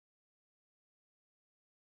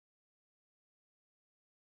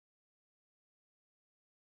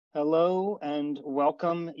Hello and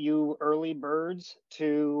welcome, you early birds,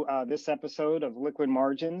 to this episode of Liquid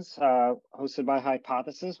Margins, hosted by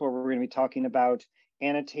Hypothesis, where we're going to be talking about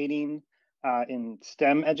annotating in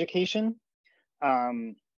STEM education.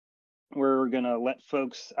 We're going to let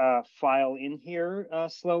folks file in here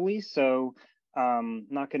slowly, so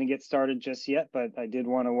not going to get started just yet, but I did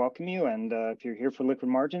want to welcome you. And if you're here for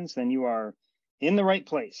Liquid Margins, then you are in the right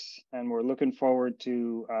place, and we're looking forward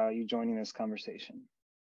to you joining this conversation.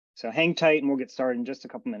 So hang tight and we'll get started in just a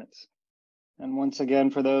couple minutes. And once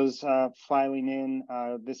again, for those filing in,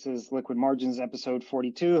 this is Liquid Margins episode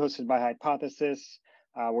 42, hosted by Hypothesis.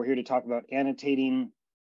 We're here to talk about annotating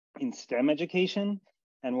in STEM education,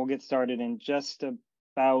 and we'll get started in just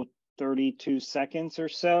about 32 seconds or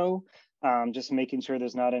so. Just making sure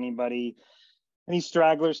there's not any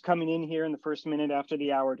stragglers coming in here in the first minute after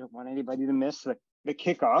the hour. Don't want anybody to miss the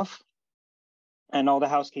kickoff and all the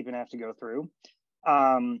housekeeping I have to go through.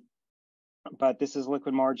 But this is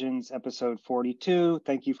Liquid Margins episode 42.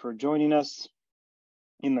 Thank you for joining us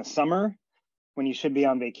in the summer when you should be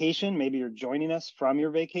on vacation. Maybe you're joining us from your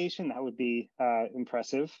vacation. That would be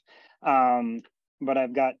impressive. But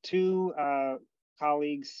I've got two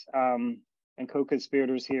colleagues and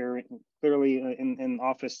co-conspirators here, clearly in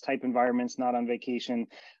office type environments, not on vacation,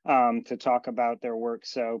 to talk about their work.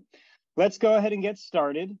 So let's go ahead and get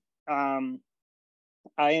started.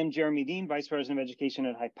 I am Jeremy Dean, Vice President of Education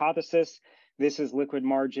at Hypothesis. This is Liquid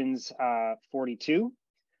Margins 42,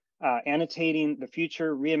 Annotating the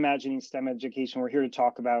Future, Reimagining STEM Education. We're here to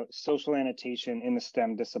talk about social annotation in the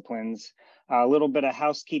STEM disciplines. A little bit of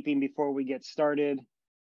housekeeping before we get started.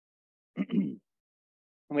 We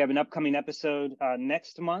have an upcoming episode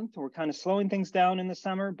next month. We're kind of slowing things down in the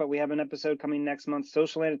summer, but we have an episode coming next month,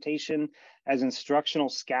 Social Annotation as Instructional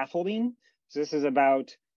Scaffolding. So this is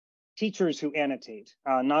about teachers who annotate.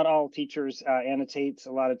 Not all teachers annotate.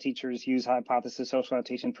 A lot of teachers use Hypothesis social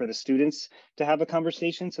annotation for the students to have a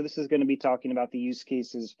conversation. So this is going to be talking about the use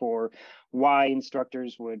cases for why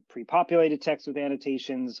instructors would pre-populate a text with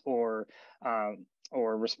annotations or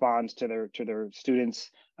respond to their students,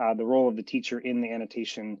 the role of the teacher in the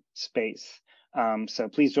annotation space. So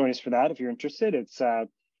please join us for that if you're interested. It's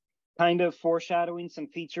kind of foreshadowing some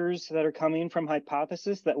features that are coming from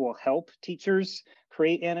Hypothesis that will help teachers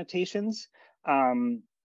create annotations.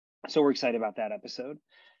 So we're excited about that episode.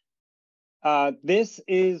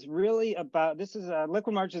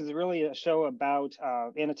 Liquid Margins is really a show about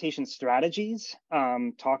annotation strategies,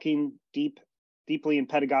 talking deeply and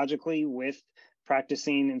pedagogically with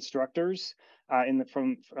practicing instructors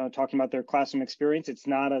talking about their classroom experience. It's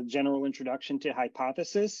not a general introduction to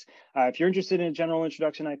Hypothesis. If you're interested in a general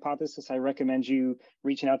introduction to Hypothesis, I recommend you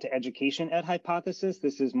reaching out to education at Hypothesis.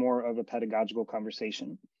 This is more of a pedagogical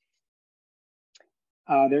conversation.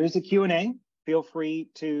 There is a Q&A. Feel free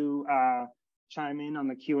to chime in on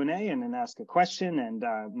the Q&A and then ask a question, and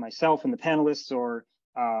myself and the panelists or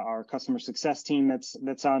our customer success team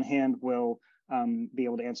that's on hand will be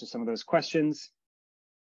able to answer some of those questions.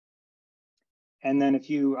 And then if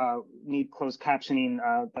you need closed captioning,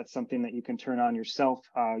 that's something that you can turn on yourself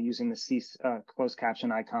using the closed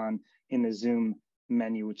caption icon in the Zoom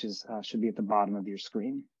menu, which should be at the bottom of your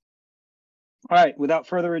screen. All right, without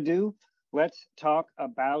further ado, let's talk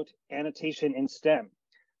about annotation in STEM.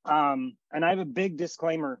 And I have a big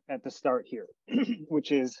disclaimer at the start here,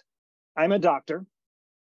 which is I'm a doctor,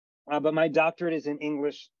 but my doctorate is in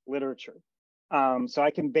English literature. So I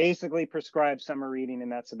can basically prescribe summer reading,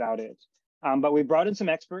 and that's about it. But we brought in some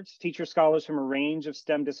experts, teacher scholars from a range of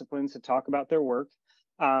STEM disciplines to talk about their work.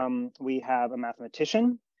 We have a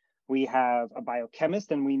mathematician, we have a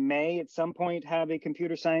biochemist, and we may at some point have a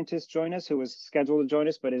computer scientist join us who was scheduled to join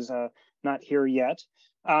us but is not here yet.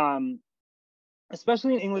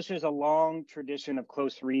 Especially in English, there's a long tradition of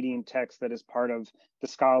close reading text that is part of the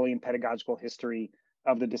scholarly and pedagogical history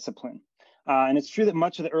of the discipline. And it's true that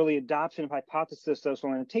much of the early adoption of Hypothesis social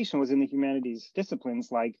annotation was in the humanities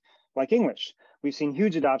disciplines like English. We've seen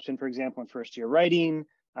huge adoption, for example, in first-year writing,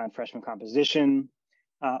 and freshman composition.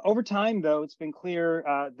 Over time, though, it's been clear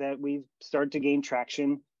that we've started to gain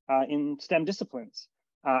traction in STEM disciplines.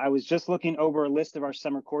 I was just looking over a list of our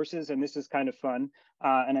summer courses, and this is kind of fun.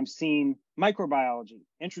 And I'm seeing microbiology,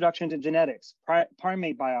 introduction to genetics,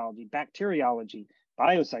 primate biology, bacteriology,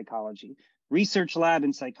 biopsychology, research lab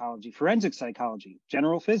in psychology, forensic psychology,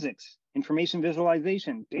 general physics, information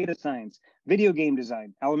visualization, data science, video game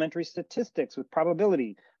design, elementary statistics with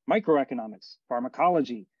probability, microeconomics,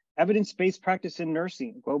 pharmacology, evidence-based practice in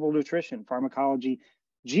nursing, global nutrition, pharmacology,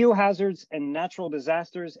 geohazards and natural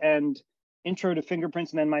disasters, and intro to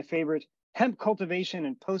fingerprints, and then my favorite, hemp cultivation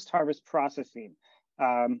and post-harvest processing.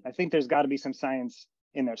 I think there's got to be some science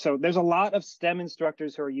in there. So there's a lot of STEM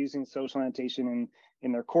instructors who are using social annotation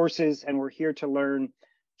in their courses, and we're here to learn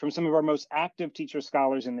from some of our most active teacher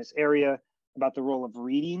scholars in this area about the role of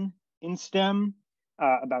reading in STEM,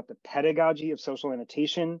 about the pedagogy of social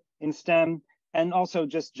annotation in STEM, and also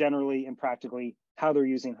just generally and practically how they're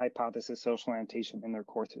using hypothesis social annotation in their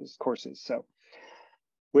courses. So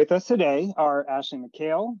with us today are Ashley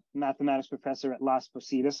McHale, mathematics professor at Las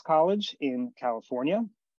Positas College in California,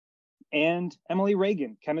 and Emily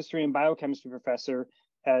Reagan, chemistry and biochemistry professor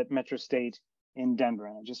at Metro State in Denver.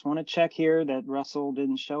 And I just want to check here that Russell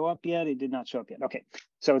didn't show up yet. He did not show up yet. Okay,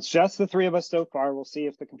 so it's just the three of us so far. We'll see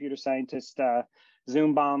if the computer scientist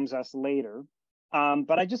Zoom bombs us later.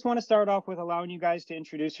 But I just want to start off with allowing you guys to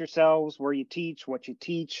introduce yourselves, where you teach, what you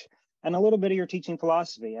teach, and a little bit of your teaching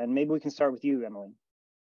philosophy. And maybe we can start with you, Emily.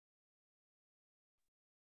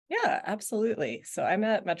 Yeah, absolutely. So I'm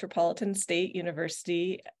at Metropolitan State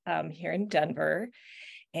University here in Denver,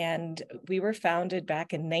 and we were founded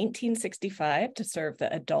back in 1965 to serve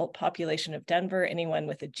the adult population of Denver. Anyone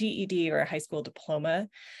with a GED or a high school diploma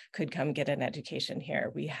could come get an education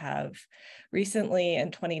here. We have recently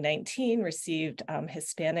in 2019 received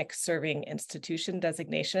Hispanic Serving Institution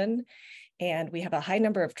designation, and we have a high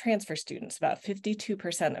number of transfer students. About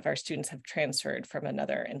 52% of our students have transferred from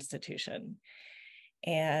another institution.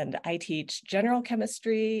 And I teach general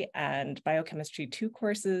chemistry and biochemistry 2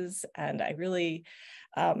 courses, and I really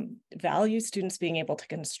value students being able to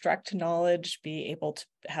construct knowledge, be able to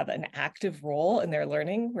have an active role in their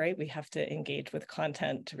learning, right? We have to engage with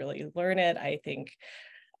content to really learn it. I think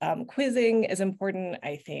quizzing is important.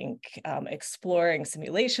 I think exploring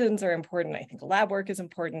simulations are important. I think lab work is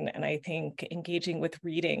important. And I think engaging with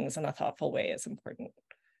readings in a thoughtful way is important.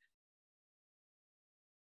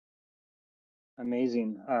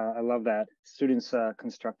 Amazing. I love that. Students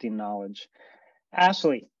constructing knowledge.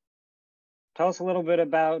 Ashley, tell us a little bit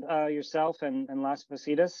about yourself and Las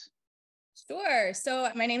Positas. Sure. So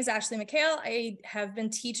my name is Ashley McHale. I have been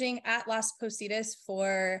teaching at Las Positas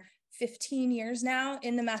for 15 years now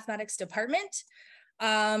in the mathematics department.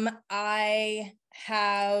 I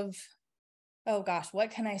have, oh gosh,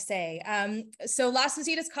 what can I say? So Las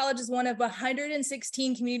Positas College is one of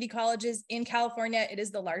 116 community colleges in California. It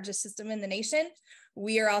is the largest system in the nation.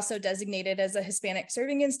 We are also designated as a Hispanic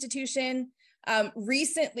Serving Institution.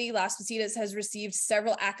 Recently, Las Positas has received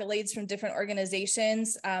several accolades from different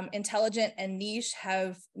organizations. Intelligent and Niche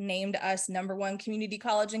have named us #1 community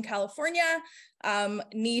college in California.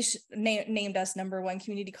 Niche named us #1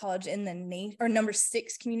 community college in the nation, or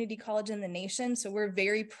 #6 community college in the nation. So we're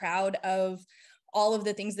very proud of all of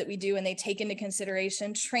the things that we do, and they take into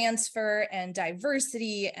consideration transfer and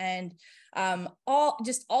diversity and all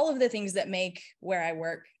of the things that make where I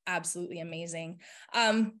work absolutely amazing.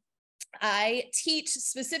 I teach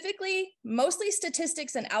specifically mostly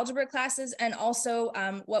statistics and algebra classes, and also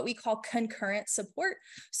what we call concurrent support.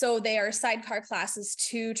 So they are sidecar classes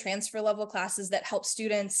to transfer level classes that help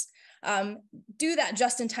students do that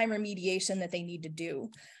just-in-time remediation that they need to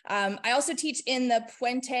do. I also teach in the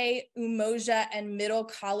Puente, Umoja, and middle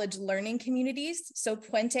college learning communities. So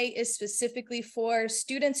Puente is specifically for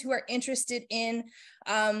students who are interested in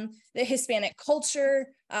the Hispanic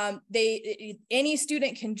culture. Any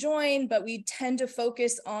student can join, but we tend to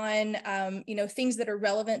focus on things that are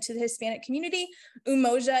relevant to the Hispanic community.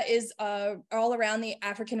 Umoja is all around the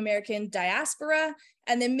African-American diaspora.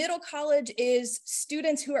 And then middle college is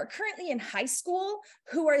students who are currently in high school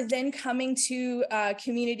who are then coming to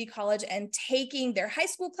community college and taking their high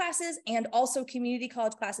school classes and also community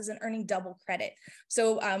college classes and earning double credit.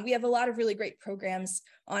 So we have a lot of really great programs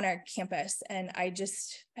on our campus, and I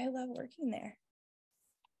love working there.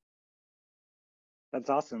 That's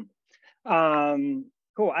awesome.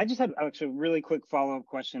 Cool. I just had actually a really quick follow-up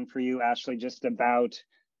question for you, Ashley, just about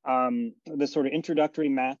the sort of introductory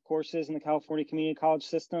math courses in the California Community College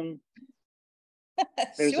system.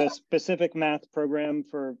 There's Sure. a specific math program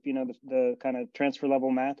for, the kind of transfer level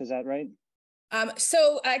math. Is that right?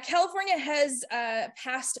 California has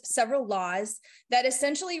passed several laws that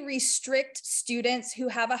essentially restrict students who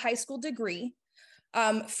have a high school degree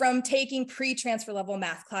from taking pre-transfer level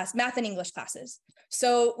math and English classes.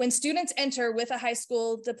 So when students enter with a high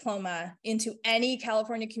school diploma into any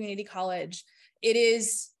California community college, it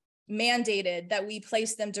is mandated that we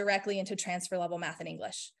place them directly into transfer level math and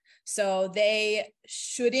English. So they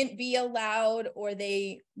shouldn't be allowed, or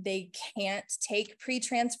they can't take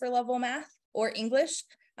pre-transfer level math or English.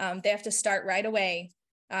 They have to start right away,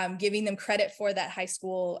 giving them credit for that high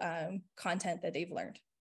school content that they've learned.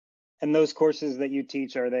 And those courses that you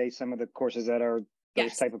teach, are they some of the courses that are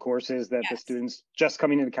those type of courses that the students just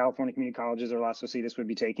coming into California community colleges or Las Positas would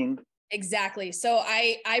be taking? Exactly. So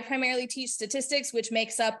I primarily teach statistics, which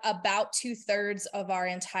makes up about 2/3 of our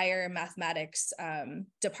entire mathematics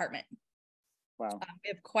department. Wow. We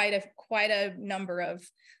have quite a number of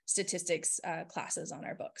statistics classes on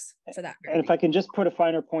our books for that. And if I can just put a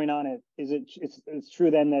finer point on it, it's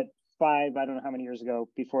true then that I don't know how many years ago,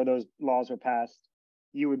 before those laws were passed,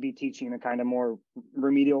 you would be teaching a kind of more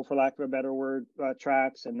remedial, for lack of a better word,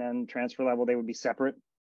 tracks, and then transfer level, they would be separate?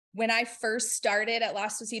 When I first started at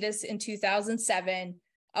Las Positas in 2007,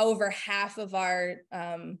 over half of our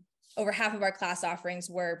class offerings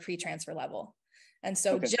were pre-transfer level. And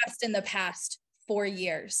so just in the past 4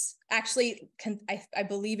 years, actually, I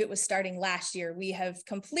believe it was starting last year, we have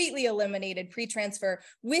completely eliminated pre-transfer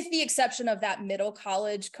with the exception of that middle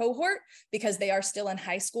college cohort, because they are still in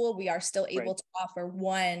high school. We are still able to offer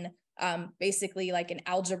one, basically like an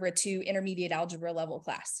algebra 2 intermediate algebra level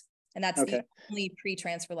class. And that's the only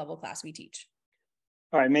pre-transfer level class we teach.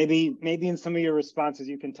 All right, maybe in some of your responses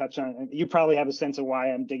you can touch on, you probably have a sense of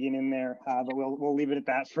why I'm digging in there, but we'll leave it at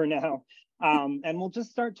that for now. And we'll just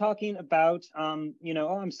start talking about, oh,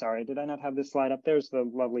 I'm sorry, did I not have this slide up? There's the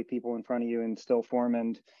lovely people in front of you in still form,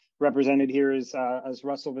 and represented here is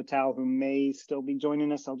Russell Vitale, who may still be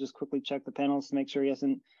joining us. I'll just quickly check the panelists to make sure he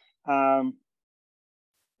hasn't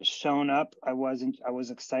shown up. I was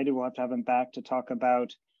excited. We'll have to have him back to talk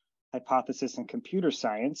about hypothesis and computer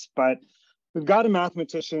science, but we've got a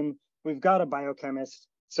mathematician, we've got a biochemist,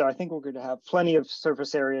 so I think we're going to have plenty of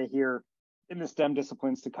surface area here in the STEM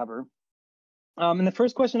disciplines to cover. And the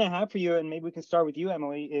first question I have for you, and maybe we can start with you,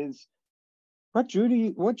 Emily, is what drew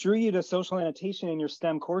you to social annotation in your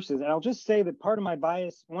STEM courses? And I'll just say that one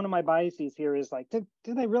of my biases here is like, do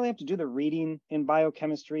they really have to do the reading in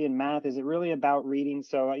biochemistry and math? Is it really about reading?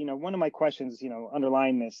 So, one of my questions,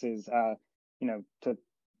 underlying this is,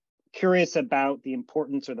 curious about the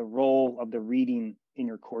importance or the role of the reading in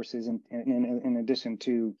your courses, in addition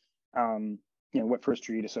to, what first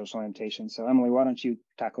drew you to social annotation. So Emily, why don't you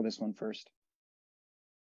tackle this one first?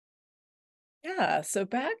 Yeah, so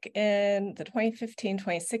back in the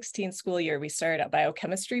 2015-2016 school year, we started a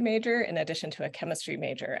biochemistry major in addition to a chemistry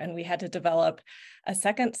major, and we had to develop a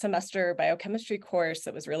second semester biochemistry course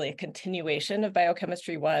that was really a continuation of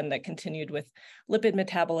Biochemistry 1 that continued with lipid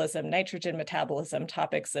metabolism, nitrogen metabolism,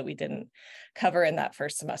 topics that we didn't cover in that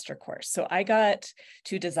first semester course. So I got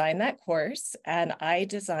to design that course, and I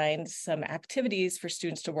designed some activities for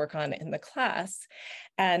students to work on in the class,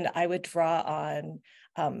 and I would draw on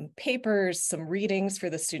papers, some readings for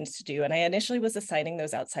the students to do. And I initially was assigning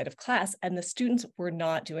those outside of class, and the students were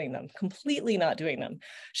not doing them, completely not doing them,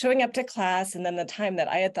 showing up to class. And then the time that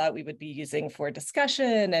I had thought we would be using for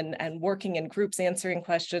discussion and working in groups, answering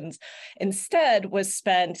questions, instead was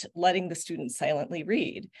spent letting the students silently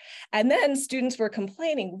read. And then students were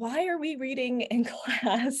complaining, why are we reading in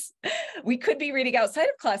class? We could be reading outside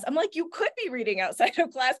of class. I'm like, you could be reading outside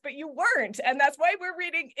of class, but you weren't. And that's why we're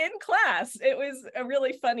reading in class. It was a really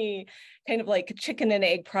funny kind of like chicken and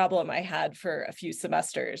egg problem I had for a few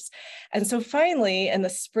semesters. And so finally, in the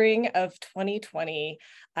spring of 2020,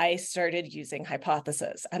 I started using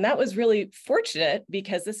Hypothesis. And that was really fortunate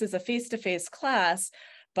because this is a face-to-face class,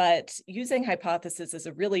 but using Hypothesis is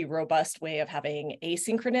a really robust way of having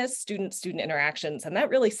asynchronous student-student interactions. And that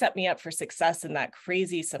really set me up for success in that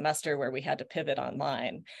crazy semester where we had to pivot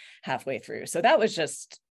online halfway through. So that was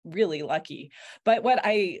just really lucky. But what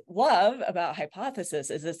I love about Hypothesis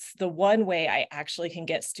is it's the one way I actually can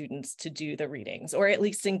get students to do the readings, or at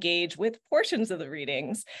least engage with portions of the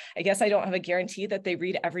readings. I guess I don't have a guarantee that they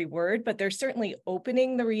read every word, but they're certainly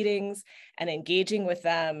opening the readings and engaging with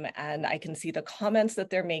them. And I can see the comments that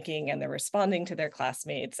they're making and they're responding to their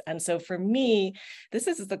classmates. And so for me, this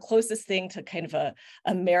is the closest thing to kind of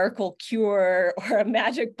a miracle cure or a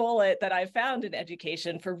magic bullet that I've found in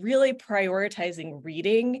education for really prioritizing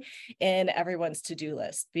reading in everyone's to-do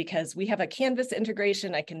list, because we have a Canvas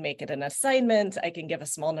integration. I can make it an assignment. I can give a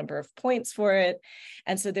small number of points for it.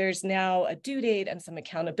 And so there's now a due date and some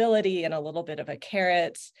accountability and a little bit of a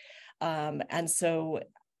carrot. And so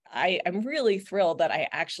I'm really thrilled that I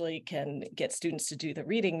actually can get students to do the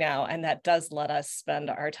reading now. And that does let us spend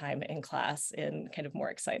our time in class in kind of more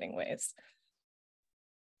exciting ways.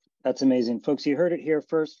 That's amazing. Folks, you heard it here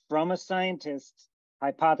first from a scientist.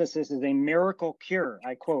 Hypothesis is a miracle cure.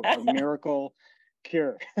 I quote, a miracle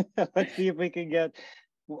cure. Let's see if we can get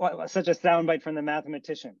such a soundbite from the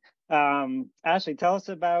mathematician. Ashley, tell us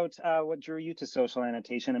about what drew you to social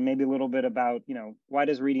annotation, and maybe a little bit about, why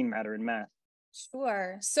does reading matter in math?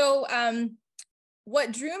 Sure. So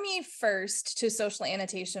what drew me first to social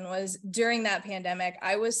annotation was during that pandemic,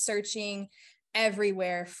 I was searching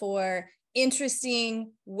everywhere for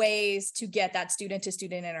interesting ways to get that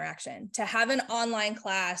student-to-student interaction. To have an online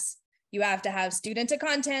class, you have to have student to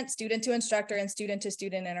content, student to instructor, and student to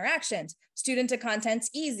student interactions. Student to content's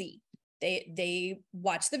easy. They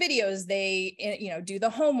watch the videos, they do the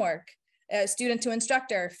homework. Student to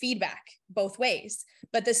instructor, feedback, both ways.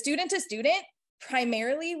 But the student to student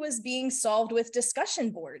primarily was being solved with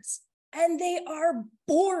discussion boards, and they are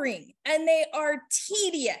boring and they are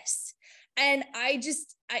tedious. And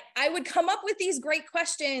I would come up with these great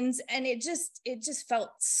questions, and it just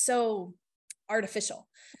felt so artificial.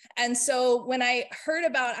 And so when I heard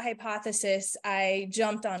about Hypothesis, I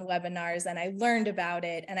jumped on webinars and I learned about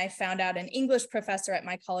it. And I found out an English professor at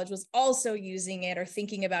my college was also using it or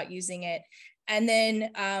thinking about using it. And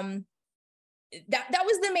then that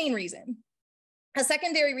was the main reason. A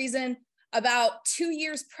secondary reason, about 2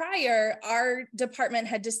 years prior, our department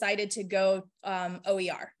had decided to go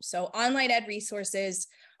OER. So online ed resources.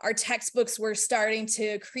 Our textbooks were starting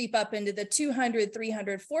to creep up into the $200,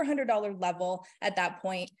 $300, $400 level at that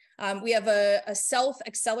point. We have a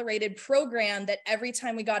self-accelerated program that every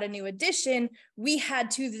time we got a new edition, we had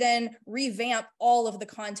to then revamp all of the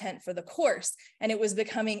content for the course. And it was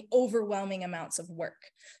becoming overwhelming amounts of work.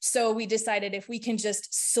 So we decided if we can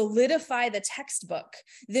just solidify the textbook,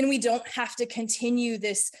 then we don't have to continue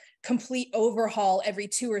this complete overhaul every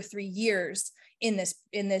 2 or 3 years in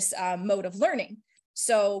this mode of learning.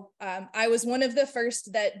 So I was one of the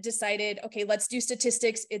first that decided, okay, let's do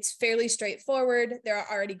statistics. It's fairly straightforward. There are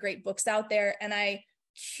already great books out there. And I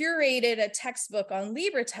curated a textbook on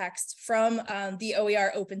LibreText from the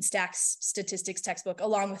OER OpenStax statistics textbook,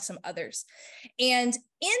 along with some others. And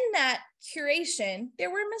in that curation, there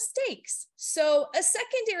were mistakes. So a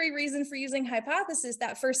secondary reason for using Hypothesis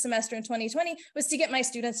that first semester in 2020 was to get my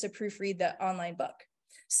students to proofread the online book.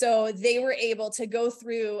 So they were able to go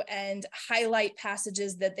through and highlight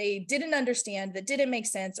passages that they didn't understand, that didn't make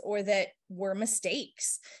sense, or that were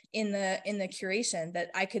mistakes in the curation that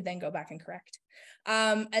I could then go back and correct.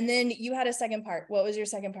 And then you had a second part. What was your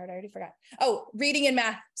second part? I already forgot. Oh, reading and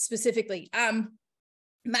math specifically.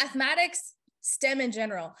 Mathematics, STEM in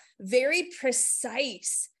general, very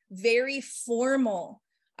precise, very formal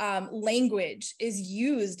language is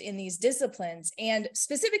used in these disciplines. And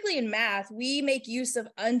specifically in math, we make use of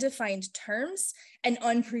undefined terms and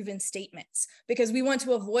unproven statements because we want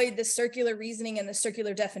to avoid the circular reasoning and the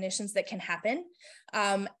circular definitions that can happen.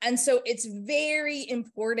 And so it's very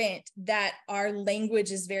important that our language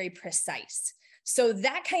is very precise. So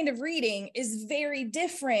that kind of reading is very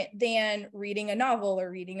different than reading a novel or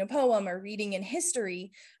reading a poem or reading in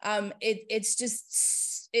history.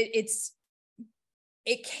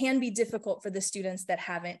 It can be difficult for the students that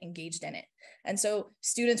haven't engaged in it. And so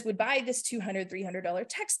students would buy this $200, $300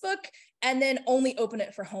 textbook and then only open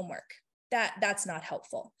it for homework. That's not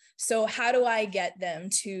helpful. So how do I get them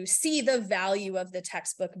to see the value of the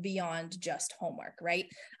textbook beyond just homework, right?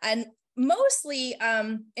 And mostly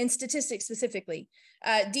in statistics specifically,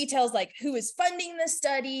 details like who is funding the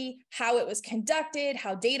study, how it was conducted,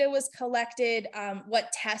 how data was collected,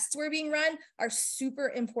 what tests were being run are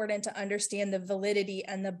super important to understand the validity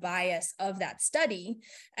and the bias of that study.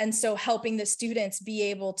 And so helping the students be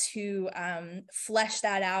able to flesh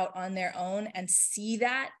that out on their own and see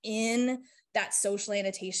that in that social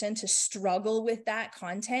annotation, to struggle with that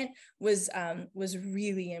content was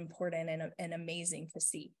really important and amazing to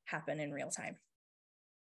see happen in real time.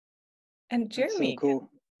 And Jeremy, so cool.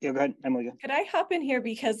 Yeah, go ahead, Emily. Could I hop in here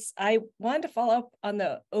because I wanted to follow up on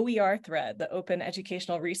the OER thread, the Open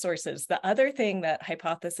Educational Resources. The other thing that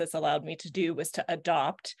Hypothesis allowed me to do was to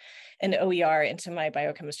adopt an OER into my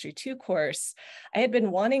Biochemistry 2 course. I had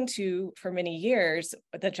been wanting to, for many years,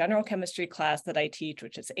 the general chemistry class that I teach,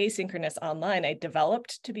 which is asynchronous online, I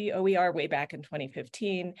developed to be OER way back in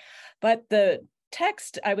 2015, but the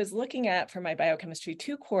text I was looking at for my Biochemistry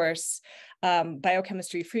 2 course,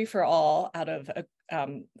 Biochemistry Free for All, out of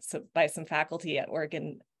by some faculty at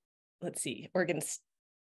Oregon State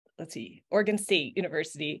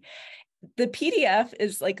University. The PDF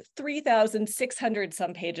is like 3,600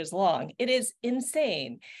 some pages long. It is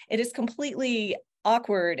insane. It is completely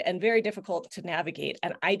awkward and very difficult to navigate.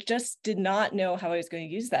 And I just did not know how I was going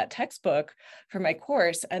to use that textbook for my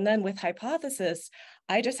course. And then with Hypothesis,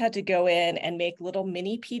 I just had to go in and make little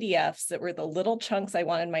mini PDFs that were the little chunks I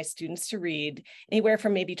wanted my students to read, anywhere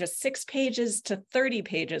from maybe just 6 pages to 30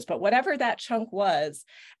 pages, but whatever that chunk was.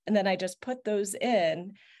 And then I just put those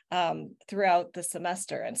in throughout the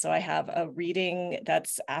semester. And so I have a reading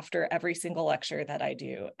that's after every single lecture that I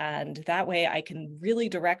do. And that way I can really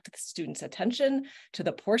direct the students' attention to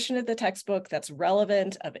the portion of the textbook that's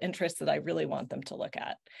relevant, of interest, that I really want them to look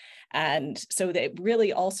at. And so that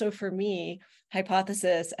really also for me,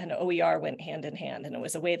 hypothesis and OER went hand in hand. And it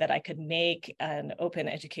was a way that I could make an open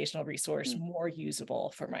educational resource more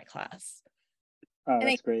usable for my class. Oh,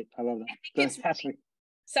 that's great. I love that.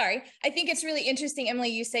 Sorry, I think it's really interesting, Emily.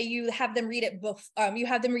 You say you have them read it you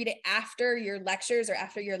have them read it after your lectures or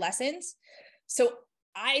after your lessons. So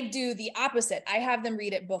I do the opposite. I have them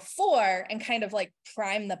read it before and kind of like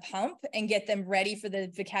prime the pump and get them ready for the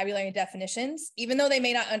vocabulary and definitions, even though they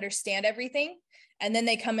may not understand everything. And then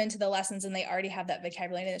they come into the lessons and they already have that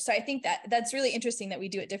vocabulary in it. So I think that's really interesting that we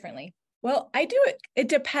do it differently. Well, I do it. It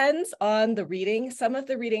depends on the reading. Some of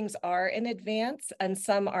the readings are in advance and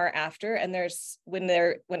some are after. And there's when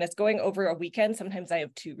it's going over a weekend, sometimes I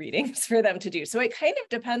have 2 readings for them to do. So it kind of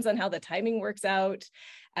depends on how the timing works out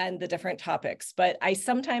and the different topics. But I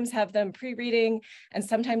sometimes have them pre-reading and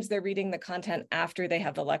sometimes they're reading the content after they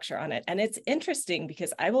have the lecture on it. And it's interesting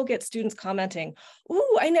because I will get students commenting,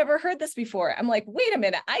 "Ooh, I never heard this before." I'm like, wait a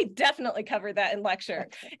minute, I definitely covered that in lecture.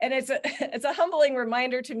 And it's a humbling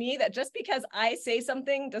reminder to me that just because I say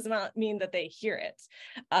something does not mean that they hear it.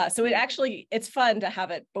 So it's fun to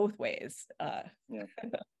have it both ways. Yeah.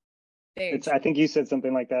 I think you said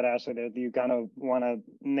something like that, Ashley, that you kind of want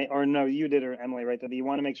to, or no, you did, or Emily, right? That you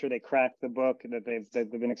want to make sure they crack the book that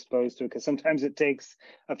they've been exposed to, because sometimes it takes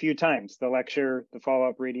a few times, the lecture, the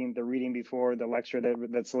follow-up reading, the reading before the lecture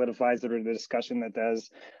that solidifies it, or the discussion that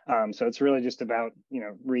does. So it's really just about,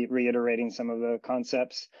 reiterating some of the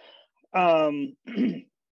concepts. I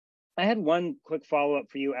had one quick follow-up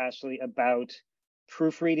for you, Ashley, about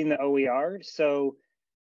proofreading the OER. So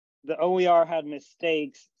the OER had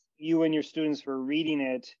mistakes. You and your students were reading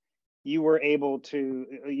it, you were able to,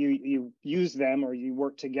 you use them, or you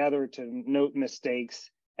work together to note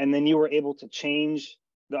mistakes, and then you were able to change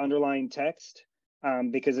the underlying text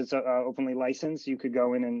because it's openly licensed. You could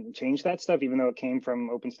go in and change that stuff, even though it came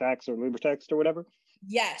from OpenStax or LibreText or whatever.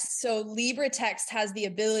 Yes, so LibreText has the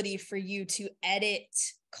ability for you to edit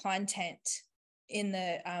content in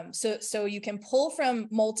the, so you can pull from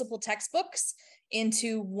multiple textbooks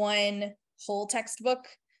into one whole textbook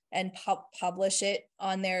and publish it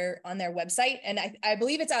on their website. And I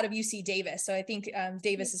believe it's out of UC Davis. So I think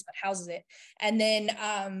Davis is what houses it. And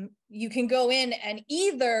then you can go in and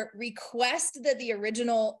either request that the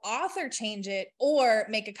original author change it or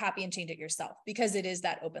make a copy and change it yourself, because it is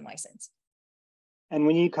that open license. And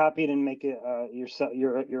when you copy it and make it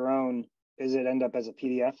your own, does it end up as a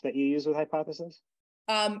PDF that you use with Hypothesis?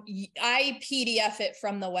 I PDF it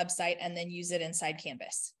from the website and then use it inside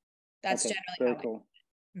Canvas. That's generally very how cool.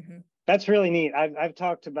 Mm-hmm. That's really neat. I've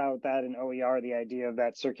talked about that in OER, the idea of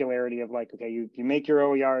that circularity of like, okay, you make your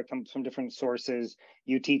OER, it comes from different sources,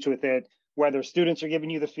 you teach with it, whether students are giving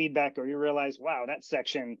you the feedback or you realize, wow, that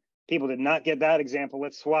section, people did not get that example,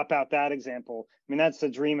 let's swap out that example. I mean, that's the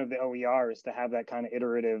dream of the OER, is to have that kind of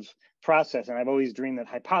iterative process. And I've always dreamed that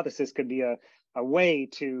Hypothesis could be a way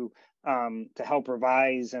to help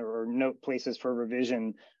revise or note places for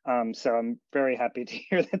revision. So I'm very happy to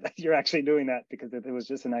hear that you're actually doing that, because it was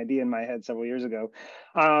just an idea in my head several years ago.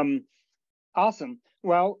 Awesome.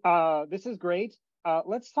 Well, this is great.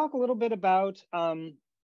 Let's talk a little bit about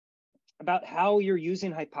how you're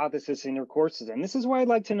using Hypothesis in your courses. And this is why I'd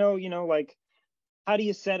like to know, like, how do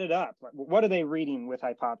you set it up? What are they reading with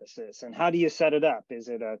Hypothesis, and how do you set it up? Is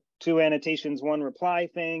it a 2 annotations, 1 reply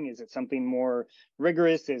thing? Is it something more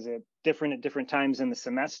rigorous? Is it different at different times in the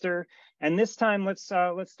semester? And this time, let's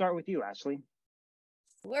start with you, Ashley.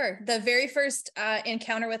 Sure. The very first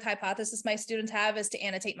encounter with Hypothesis my students have is to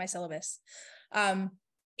annotate my syllabus.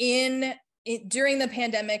 During the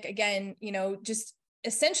pandemic, again, just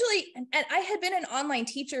essentially, and I had been an online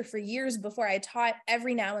teacher for years before. I taught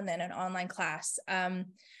every now and then an online class.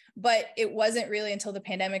 But it wasn't really until the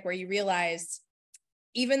pandemic where you realized,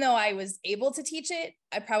 even though I was able to teach it,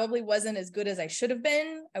 I probably wasn't as good as I should have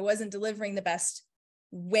been. I wasn't delivering the best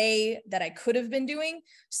way that I could have been doing.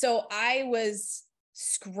 So I was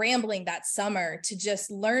scrambling that summer to just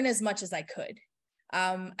learn as much as I could.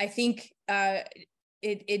 I think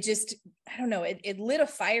it just, I don't know, it lit a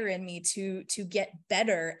fire in me to get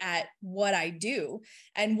better at what I do.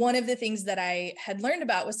 And one of the things that I had learned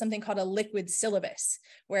about was something called a liquid syllabus,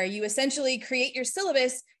 where you essentially create your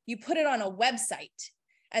syllabus, you put it on a website.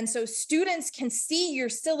 And so students can see your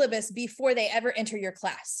syllabus before they ever enter your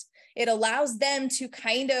class. it allows them to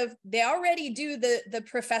they already do the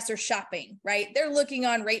professor shopping, right? They're looking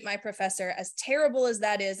on Rate My Professor, as terrible as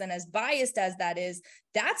that is and as biased as that is,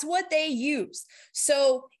 that's what they use.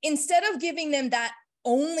 So instead of giving them that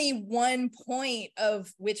only one point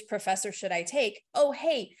of which professor should I take, oh,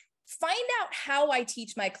 hey, find out how I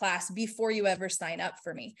teach my class before you ever sign up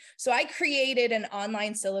for me. So I created an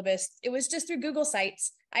online syllabus. It was just through Google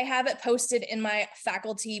Sites. I have it posted in my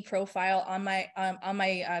faculty profile on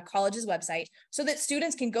my college's website so that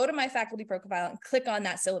students can go to my faculty profile and click on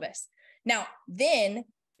that syllabus. Now, then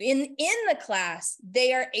in the class,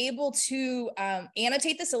 they are able to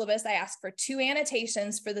annotate the syllabus. I ask for 2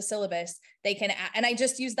 annotations for the syllabus. They can, and I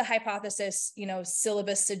just use the hypothesis,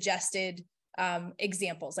 syllabus suggested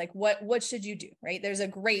examples, like what should you do, right? There's a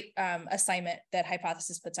great assignment that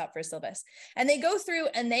Hypothesis puts out for a syllabus, and they go through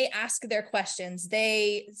and they ask their questions.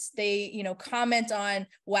 They comment on,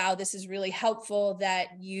 wow, this is really helpful that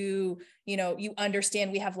you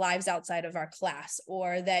understand we have lives outside of our class,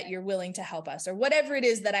 or that you're willing to help us, or whatever it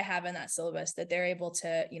is that I have in that syllabus that they're able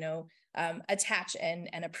to attach and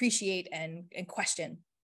appreciate and question.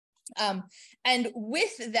 And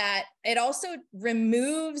with that, it also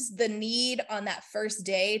removes the need on that first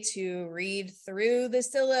day to read through the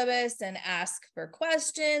syllabus and ask for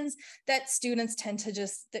questions that students tend to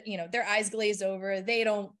just, their eyes glaze over. They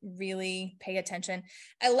don't really pay attention.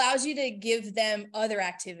 It allows you to give them other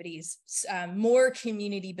activities, more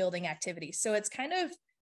community building activities. So it's kind of,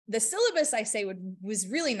 the syllabus, I say, was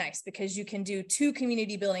really nice because you can do 2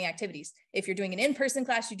 community building activities. If you're doing an in-person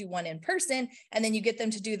class, you do 1 in person, and then you get them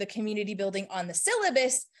to do the community building on the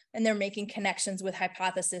syllabus, and they're making connections with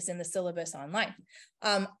Hypothesis in the syllabus online.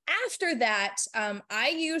 After that, I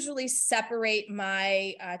usually separate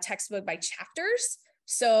my textbook by chapters.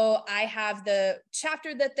 So I have the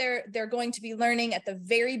chapter that they're going to be learning at the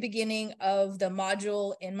very beginning of the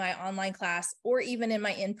module in my online class, or even in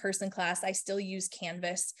my in-person class. I still use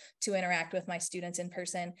Canvas to interact with my students in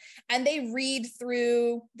person. And they read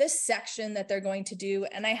through the section that they're going to do,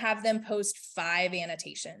 and I have them post 5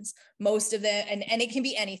 annotations. Most of them, and it can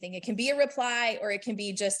be anything. It can be a reply, or it can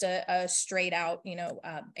be just a straight out,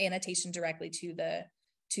 annotation directly to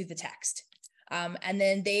the text. And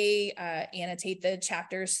then they annotate the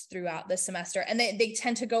chapters throughout the semester, and they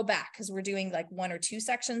tend to go back because we're doing like 1 or 2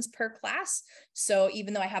 sections per class. So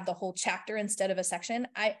even though I have the whole chapter instead of a section,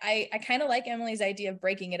 I kind of like Emily's idea of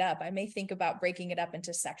breaking it up. I may think about breaking it up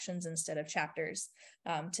into sections instead of chapters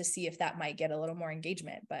to see if that might get a little more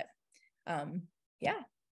engagement. But yeah,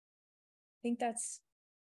 I think that's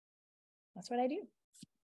what I do.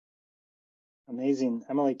 Amazing.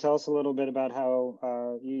 Emily, tell us a little bit about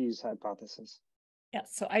how you use Hypothesis. Yeah,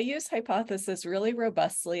 so I use Hypothesis really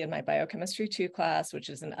robustly in my Biochemistry 2 class, which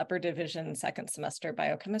is an upper division 2nd semester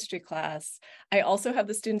biochemistry class. I also have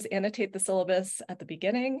the students annotate the syllabus at the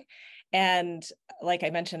beginning. And like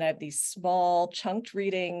I mentioned, I have these small chunked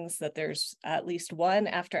readings that there's at least 1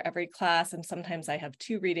 after every class, and sometimes I have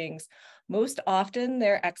 2 readings. Most often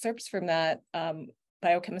they're excerpts from that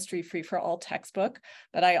Biochemistry Free-for-All textbook,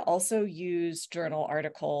 but I also use journal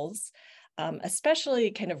articles, especially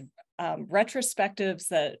kind of retrospectives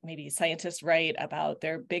that maybe scientists write about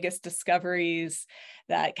their biggest discoveries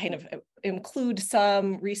that kind of include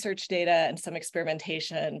some research data and some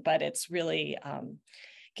experimentation, but it's really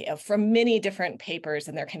from many different papers,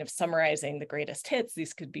 and they're kind of summarizing the greatest hits.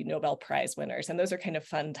 These could be Nobel Prize winners, and those are kind of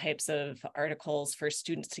fun types of articles for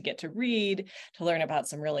students to get to read, to learn about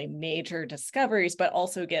some really major discoveries, but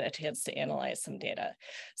also get a chance to analyze some data.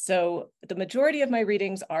 So the majority of my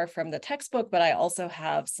readings are from the textbook, but I also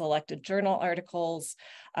have selected journal articles.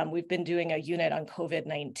 We've been doing a unit on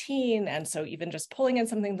COVID-19, and so even just pulling in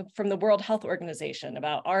something from the World Health Organization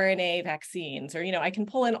about RNA vaccines, or I can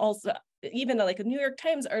pull in also even like a New York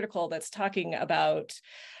Times article that's talking about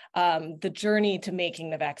the journey to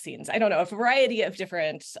making the vaccines. I don't know, a variety of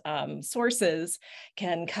different sources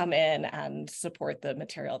can come in and support the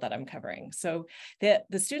material that I'm covering. So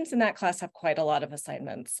the students in that class have quite a lot of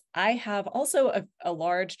assignments. I have also a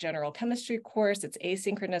large general chemistry course. It's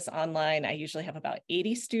asynchronous online. I usually have about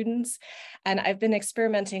 80 students, and I've been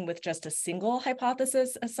experimenting with just a single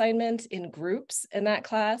hypothesis assignment in groups in that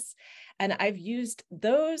class. And I've used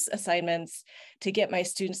those assignments to get my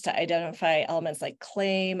students to identify elements like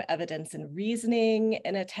claim, evidence, and reasoning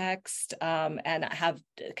in a text, and have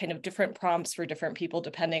kind of different prompts for different people,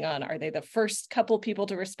 depending on, are they the first couple people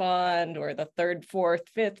to respond, or the 3rd, 4th,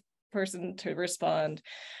 5th person to respond.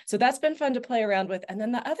 So that's been fun to play around with. And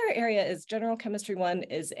then the other area is General Chemistry 1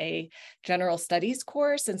 is a general studies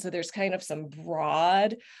course. And so there's kind of some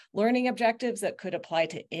broad learning objectives that could apply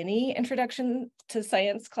to any introduction to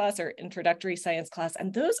science class or introductory science class.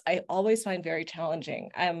 And those I always find very challenging.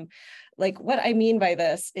 Like what I mean by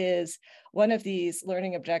this is one of these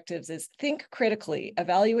learning objectives is think critically,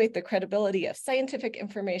 evaluate the credibility of scientific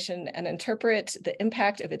information and interpret the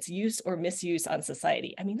impact of its use or misuse on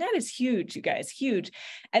society. I mean, that is huge, you guys, huge.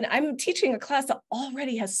 And I'm teaching a class that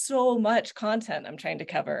already has so much content I'm trying to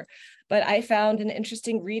cover. But I found an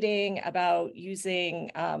interesting reading about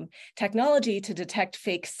using technology to detect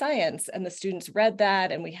fake science, and the students read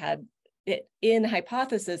that, and we had it in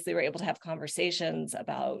hypothesis, they were able to have conversations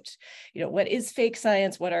about, what is fake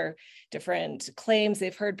science? What are different claims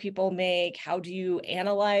they've heard people make? How do you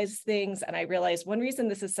analyze things? And I realized one reason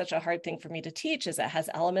this is such a hard thing for me to teach is it has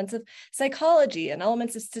elements of psychology and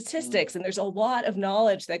elements of statistics. And there's a lot of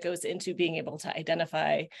knowledge that goes into being able to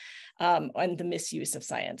identify on the misuse of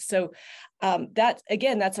science. So that's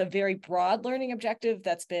a very broad learning objective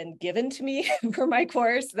that's been given to me for my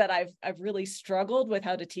course that I've really struggled with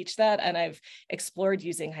how to teach that. And I've explored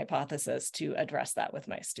using hypothesis to address that with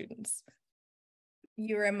my students.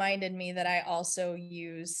 You reminded me that I also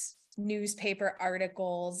use newspaper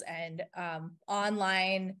articles and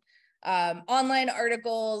online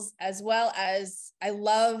articles, as well as I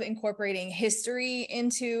love incorporating history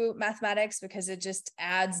into mathematics because it just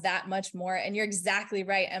adds that much more. And you're exactly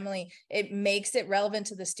right, Emily. It makes it relevant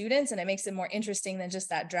to the students and it makes it more interesting than just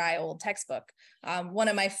that dry old textbook. One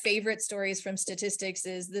of my favorite stories from statistics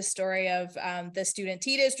is the story of the student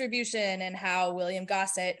T distribution and how William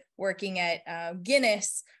Gossett, working at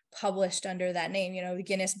Guinness, published under that name, the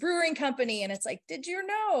Guinness Brewing Company. And it's like, did you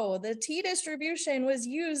know the T distribution was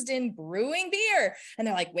used in brewing beer? And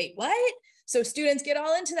they're like, wait, what? So students get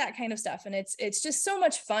all into that kind of stuff. And it's just so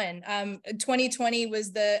much fun. 2020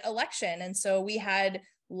 was the election. And so we had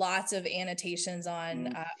lots of annotations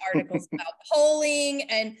on articles about polling.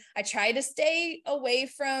 And I try to stay away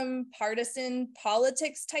from partisan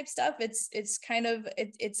politics type stuff. It's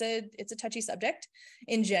a touchy subject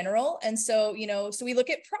in general. And so, so we look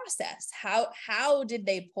at process. How did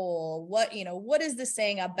they poll? What is this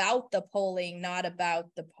saying about the polling, not about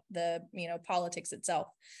the politics itself?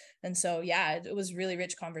 And so, yeah, it was really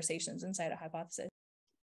rich conversations inside a hypothesis.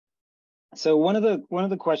 So one of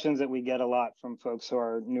the questions that we get a lot from folks who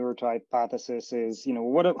are newer to hypothesis is,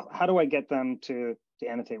 how do I get them to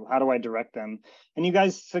annotate? How do I direct them? And you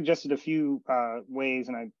guys suggested a few ways,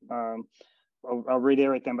 and I'll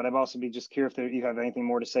reiterate them, but I'd also be just curious if you have anything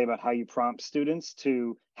more to say about how you prompt students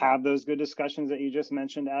to have those good discussions that you just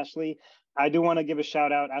mentioned, Ashley. I do want to give a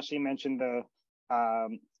shout out. Ashley mentioned the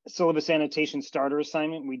syllabus annotation starter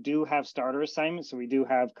assignment. We do have starter assignments, so we do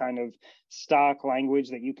have kind of stock language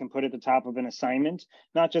that you can put at the top of an assignment,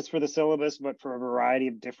 not just for the syllabus, but for a variety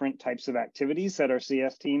of different types of activities that our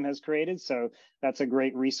CS team has created. So that's a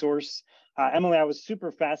great resource. Emily, I was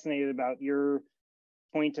super fascinated about your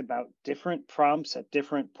point about different prompts at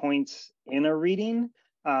different points in a reading.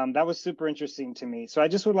 That was super interesting to me. So I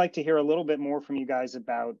just would like to hear a little bit more from you guys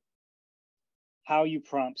about how you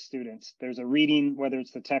prompt students. There's a reading, whether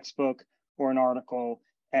it's the textbook or an article,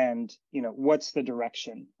 and what's the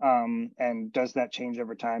direction, and does that change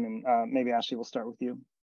over time? And maybe Ashley, we'll start with you.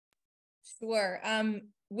 Sure.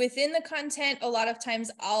 Within the content, a lot of times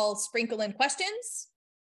I'll sprinkle in questions.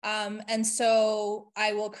 And so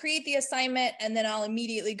I will create the assignment and then I'll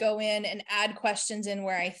immediately go in and add questions in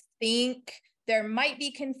where I think there might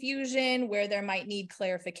be confusion, where there might need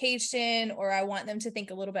clarification, or I want them to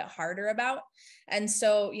think a little bit harder about. And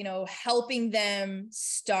so, helping them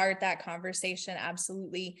start that conversation,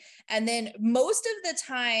 absolutely. And then most of the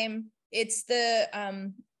time, it's the,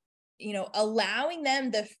 allowing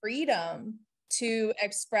them the freedom to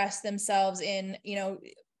express themselves in,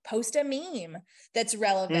 post a meme that's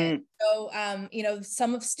relevant. So,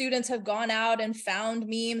 some of students have gone out and found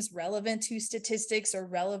memes relevant to statistics or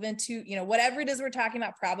relevant to, whatever it is we're talking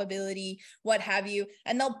about, probability, what have you,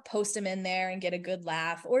 and they'll post them in there and get a good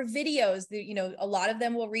laugh. Or videos, a lot of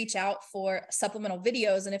them will reach out for supplemental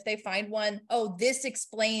videos. And if they find one, this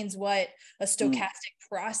explains what a stochastic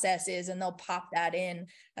process is, and they'll pop that in.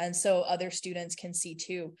 And so other students can see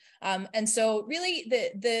too. And so really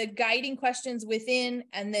the guiding questions within,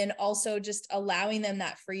 and then also just allowing them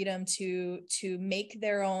that freedom to make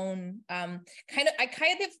their own I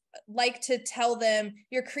kind of like to tell them,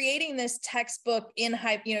 you're creating this textbook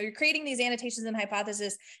you're creating these annotations in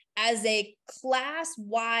hypothesis as a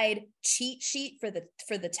class-wide cheat sheet for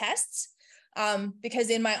the tests. Because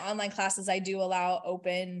in my online classes, I do allow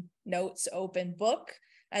open notes, open book.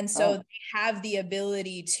 And so they have the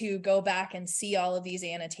ability to go back and see all of these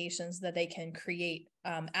annotations that they can create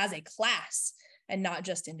as a class and not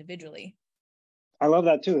just individually. I love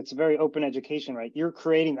that too. It's a very open education, right? You're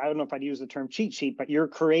creating, I don't know if I'd use the term cheat sheet, but you're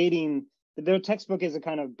creating, their textbook is a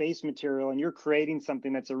kind of base material, and you're creating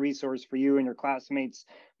something that's a resource for you and your classmates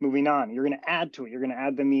moving on. You're going to add to it. You're going to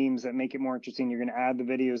add the memes that make it more interesting. You're going to add the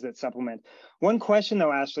videos that supplement. One question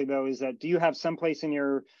though, Ashley, though, is that do you have someplace in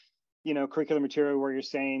your curriculum material where you're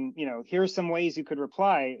saying, here's some ways you could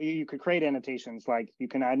create annotations, like you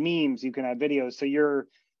can add memes, you can add videos. So you're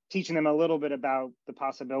teaching them a little bit about the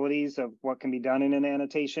possibilities of what can be done in an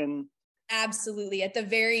annotation? Absolutely. At the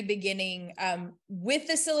very beginning, with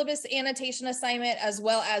the syllabus annotation assignment, as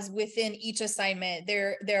well as within each assignment,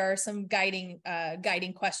 there are some guiding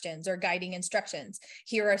questions or guiding instructions.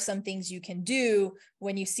 Here are some things you can do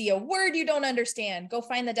when you see a word you don't understand. Go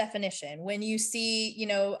find the definition. When you see,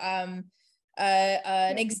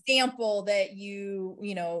 an example that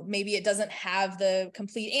maybe it doesn't have the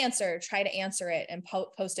complete answer, try to answer it and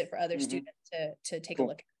post it for other students to take a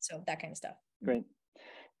look at. So that kind of stuff. Great.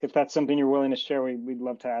 If that's something you're willing to share, we'd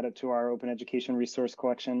love to add it to our open education resource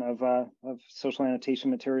collection of social annotation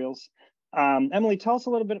materials. Emily, tell us a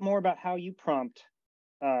little bit more about how you prompt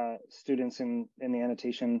students in the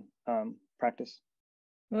annotation practice.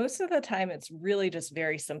 Most of the time, it's really just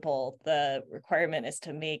very simple. The requirement is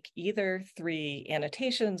to make either 3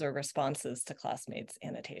 annotations or responses to classmates'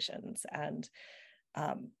 annotations. And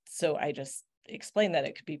so I just explain that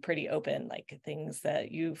it could be pretty open, like things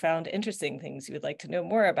that you found interesting, things you would like to know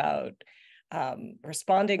more about.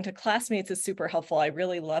 Responding to classmates is super helpful. I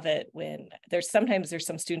really love it when sometimes there's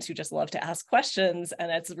some students who just love to ask questions,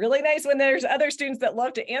 and it's really nice when there's other students that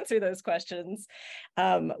love to answer those questions.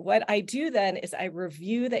 What I do then is I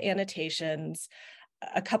review the annotations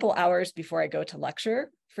a couple hours before I go to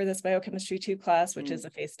lecture for this Biochemistry 2 class, which is a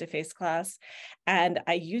face-to-face class. And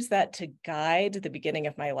I use that to guide the beginning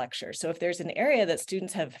of my lecture. So if there's an area that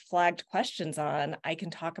students have flagged questions on, I can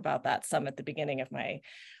talk about that some at the beginning of my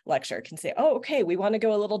lecture. I can say, oh, okay, we want to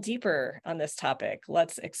go a little deeper on this topic.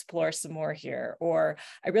 Let's explore some more here. Or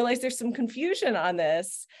I realize there's some confusion on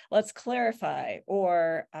this. Let's clarify.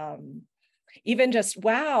 Or even just,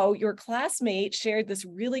 wow, your classmate shared this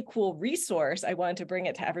really cool resource. I wanted to bring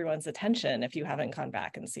it to everyone's attention if you haven't gone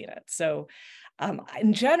back and seen it. So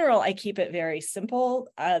in general, I keep it very simple.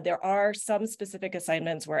 There are some specific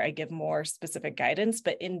assignments where I give more specific guidance,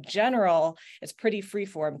 but in general, it's pretty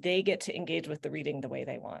freeform. They get to engage with the reading the way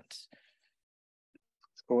they want.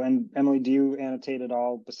 Cool. And Emily, do you annotate it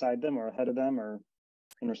all beside them or ahead of them or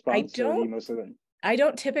in response? I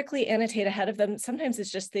don't typically annotate ahead of them. Sometimes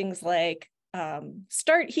it's just things like,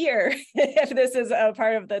 start here if this is a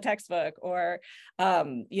part of the textbook, or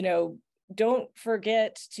don't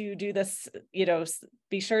forget to do this,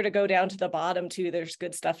 be sure to go down to the bottom too, there's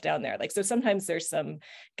good stuff down there. Like, so sometimes there's some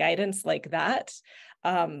guidance like that,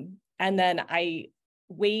 and then I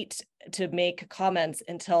wait to make comments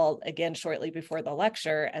until, again, shortly before the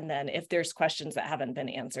lecture, and then if there's questions that haven't been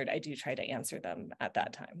answered, I do try to answer them at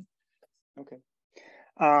that time. Okay.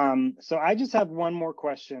 So I just have one more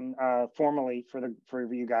question formally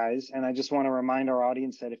for you guys, and I just want to remind our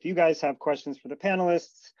audience that if you guys have questions for the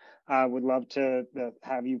panelists, would love to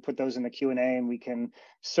have you put those in the Q&A, and we can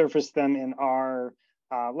surface them in our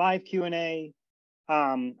live Q&A.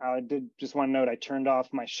 I did just want to note I turned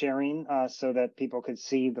off my sharing so that people could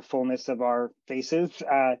see the fullness of our faces.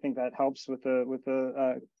 I think that helps with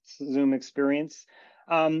the Zoom experience.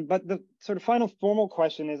 But the sort of final formal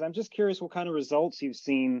question is, I'm just curious what kind of results you've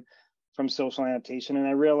seen from social annotation. And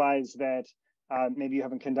I realize that maybe you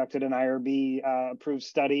haven't conducted an IRB approved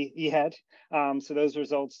study yet. So those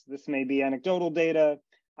results, this may be anecdotal data.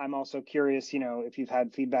 I'm also curious, if you've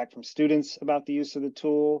had feedback from students about the use of the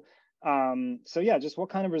tool. So yeah, just what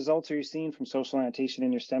kind of results are you seeing from social annotation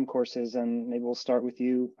in your STEM courses? And maybe we'll start with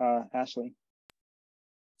you, Ashley.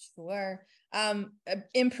 Sure.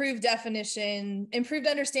 Improved definition, improved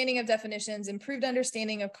understanding of definitions, improved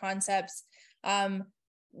understanding of concepts,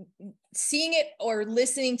 seeing it or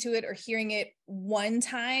listening to it or hearing it one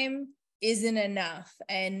time isn't enough.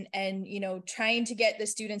 And trying to get the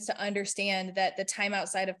students to understand that the time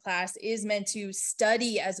outside of class is meant to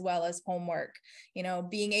study as well as homework,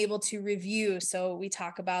 being able to review. So we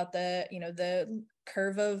talk about the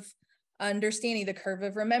curve of understanding, the curve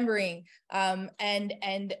of remembering,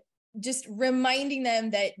 and just reminding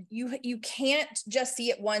them that you can't just see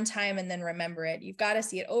it one time and then remember it. You've got to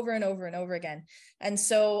see it over and over and over again. And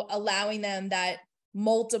so allowing them that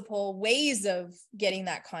multiple ways of getting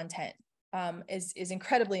that content is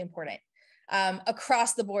incredibly important.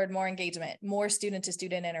 Across the board, more engagement, more student to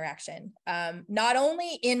student interaction. Not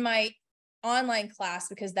only in my online class,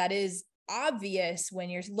 because that is obvious when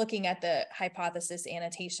you're looking at the hypothesis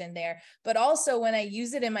annotation there, but also when I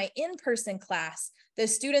use it in my in-person class, the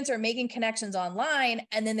students are making connections online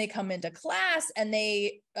and then they come into class and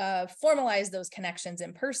they formalize those connections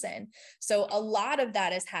in person. So a lot of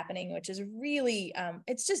that is happening, which is really,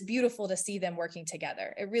 it's just beautiful to see them working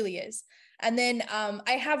together. It really is. And then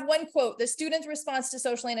I have one quote, the students' response to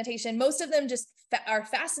social annotation, most of them just are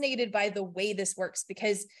fascinated by the way this works,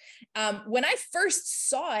 because when I first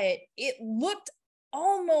saw it, it looked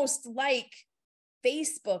almost like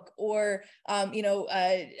Facebook or,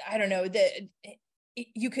 I don't know,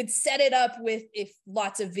 you could set it up with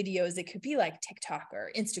lots of videos. It could be like TikTok or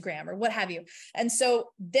Instagram or what have you. And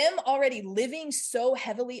so them already living so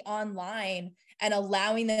heavily online and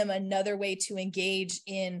allowing them another way to engage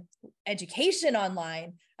in education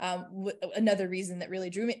online, another reason that really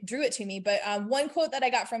drew it to me. But one quote that I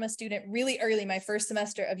got from a student really early, my first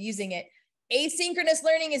semester of using it: asynchronous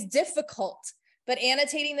learning is difficult, but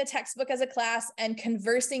annotating the textbook as a class and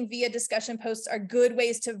conversing via discussion posts are good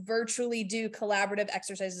ways to virtually do collaborative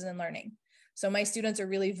exercises in learning. So my students are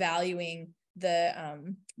really valuing the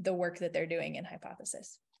work that they're doing in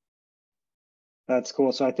hypothesis. That's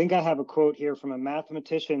cool. So I think I have a quote here from a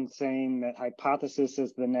mathematician saying that hypothesis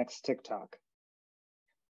is the next TikTok.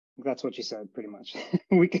 That's what you said, pretty much.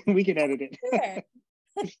 we can edit it. Sure.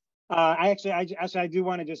 I do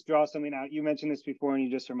want to just draw something out. You mentioned this before, and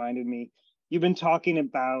you just reminded me. You talked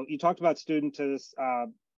about student to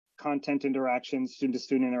content interactions, student to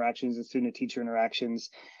student interactions, and student to teacher interactions.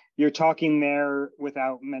 You're talking there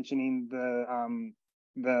without mentioning the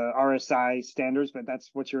RSI standards, but that's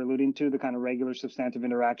what you're alluding to, the kind of regular substantive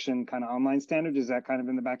interaction kind of online standard. Is that kind of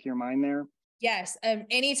in the back of your mind there? Yes.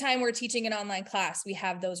 Anytime we're teaching an online class, we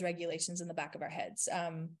have those regulations in the back of our heads.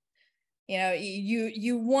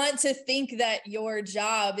 You want to think that your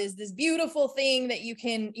job is this beautiful thing that you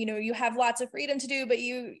can, you have lots of freedom to do, but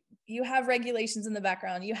you have regulations in the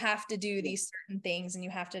background. You have to do these certain things and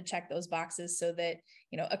you have to check those boxes so that,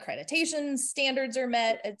 accreditation standards are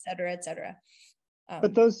met, et cetera, et cetera.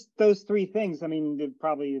 But those three things, I mean,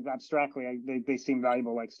 probably abstractly, they seem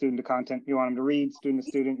valuable, like student to content. You want them to read, student to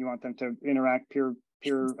student, you want them to interact, peer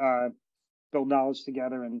build knowledge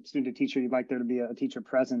together, and student to teacher, you'd like there to be a teacher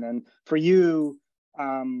present. And for you,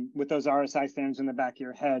 with those RSI standards in the back of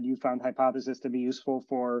your head, you found hypothesis to be useful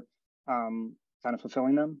for kind of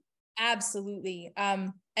fulfilling them? Absolutely.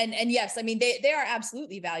 And yes, I mean, they are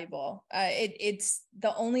absolutely valuable.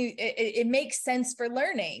 It makes sense for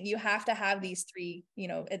learning. You have to have these three,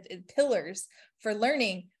 pillars for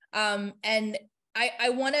learning. And I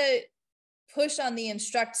want to push on the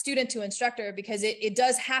student to instructor, because it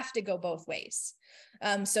does have to go both ways.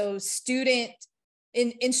 So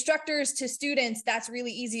instructors to students, that's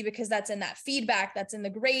really easy because that's in that feedback, that's in the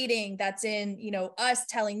grading, that's in, us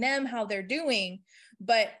telling them how they're doing.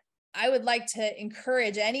 But I would like to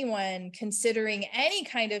encourage anyone considering any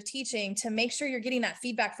kind of teaching to make sure you're getting that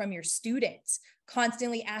feedback from your students,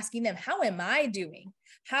 constantly asking them, how am I doing?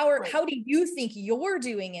 How do you think you're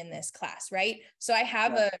doing in this class, right? So I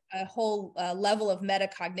have a whole level of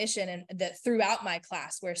metacognition and that throughout my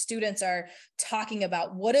class, where students are talking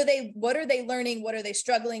about what are they learning, what are they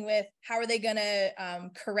struggling with, how are they going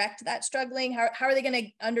to correct that struggling, how are they going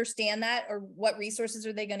to understand that, or what resources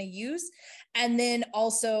are they going to use, and then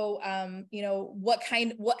also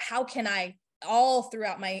how can I, all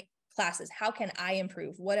throughout my classes, how can I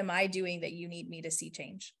improve? What am I doing that you need me to see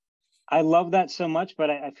change? I love that so much, but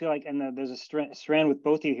I feel like, and there's a strand with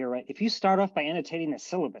both of you here, right? If you start off by annotating the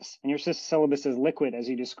syllabus, and your syllabus is liquid, as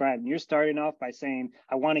you described, and you're starting off by saying,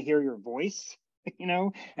 I want to hear your voice,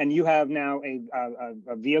 and you have now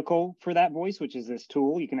a vehicle for that voice, which is this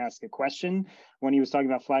tool. You can ask a question. When he was talking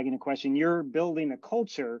about flagging a question, you're building a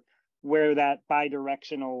culture where that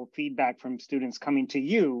bi-directional feedback from students coming to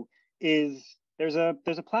you there's a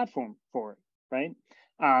platform for it, right?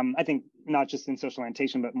 I think not just in social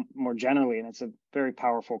annotation, but more generally, and it's a very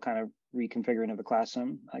powerful kind of reconfiguring of the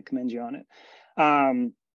classroom. I commend you on it.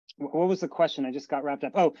 What was the question? I just got wrapped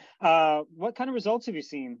up. What kind of results have you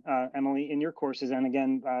seen, Emily, in your courses? And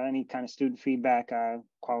again, any kind of student feedback,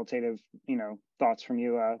 qualitative, thoughts from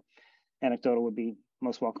you, anecdotal would be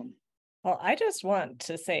most welcome. Well, I just want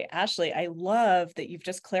to say, Ashley, I love that you've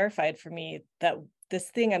just clarified for me that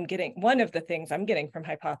one of the things I'm getting from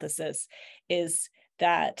hypothesis is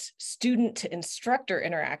that student to instructor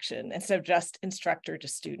interaction instead of just instructor to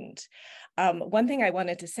student. One thing I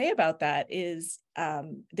wanted to say about that is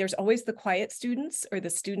there's always the quiet students, or the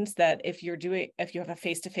students that if you have a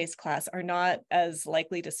face-to-face class, are not as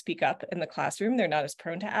likely to speak up in the classroom. They're not as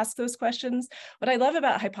prone to ask those questions. What I love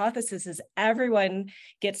about Hypothesis is everyone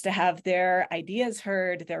gets to have their ideas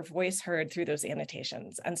heard, their voice heard through those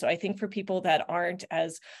annotations. And so I think for people that aren't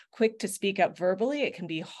as quick to speak up verbally, it can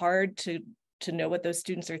be hard to know what those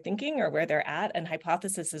students are thinking or where they're at. And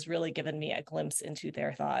Hypothesis has really given me a glimpse into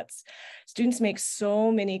their thoughts. Students make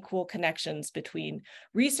so many cool connections between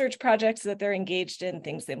research projects that they're engaged in,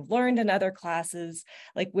 things they've learned in other classes.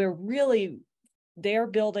 Like they're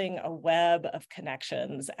building a web of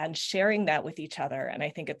connections and sharing that with each other. And I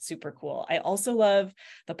think it's super cool. I also love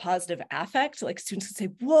the positive affect. Like students can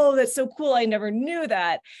say, whoa, that's so cool. I never knew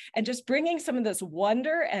that. And just bringing some of this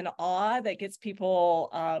wonder and awe that gets people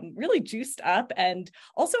really juiced up and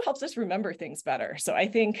also helps us remember things better. So I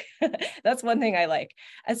think that's one thing I like.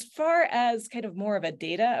 As far as kind of more of a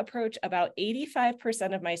data approach, about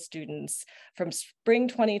 85% of my students from spring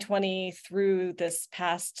 2020 through this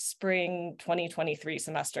past spring 2023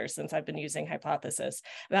 semester, since I've been using Hypothesis,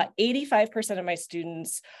 about 85% of my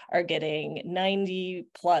students are getting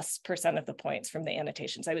 90+% of the points from the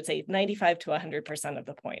annotations. I would say 95 to 100% of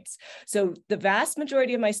the points. So the vast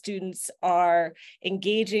majority of my students are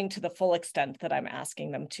engaging to the full extent that I'm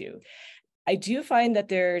asking them to. I do find that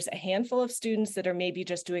there's a handful of students that are maybe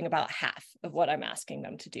just doing about half of what I'm asking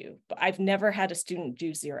them to do, but I've never had a student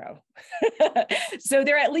do 0. So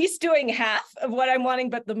they're at least doing half of what I'm wanting,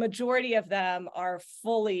 but the majority of them are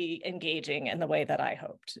fully engaging in the way that I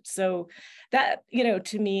hoped. So that,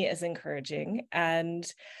 to me is encouraging.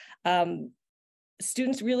 And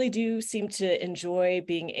students really do seem to enjoy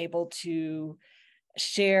being able to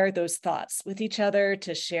share those thoughts with each other,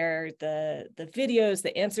 to share the videos,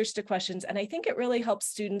 the answers to questions. And I think it really helps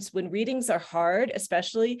students when readings are hard,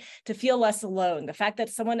 especially, to feel less alone. The fact that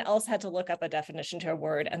someone else had to look up a definition to a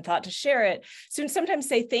word and thought to share it. Students sometimes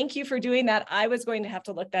say, thank you for doing that. I was going to have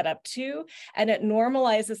to look that up too. And it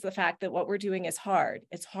normalizes the fact that what we're doing is hard.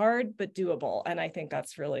 It's hard, but doable. And I think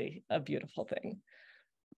that's really a beautiful thing.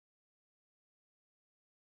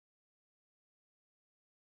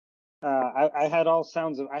 I had all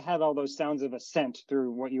those sounds of assent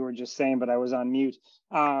through what you were just saying, but I was on mute.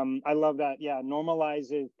 I love that. Yeah,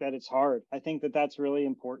 normalizes that it's hard. I think that that's really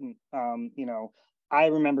important. I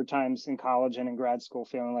remember times in college and in grad school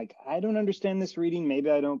feeling like, I don't understand this reading. Maybe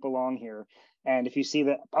I don't belong here. And if you see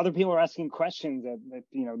that other people are asking questions, that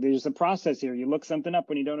there's a process here. You look something up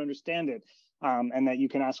when you don't understand it, and that you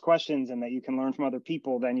can ask questions and that you can learn from other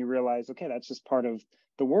people, then you realize, okay, that's just part of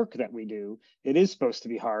the work that we do. It is supposed to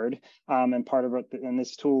be hard, and part of it, and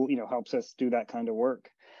this tool, helps us do that kind of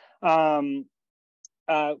work.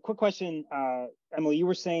 Quick question, Emily, you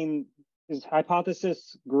were saying, is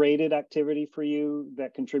Hypothesis graded activity for you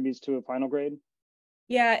that contributes to a final grade?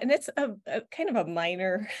 Yeah, and it's a kind of a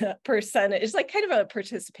minor percentage. It's like kind of a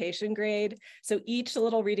participation grade. So each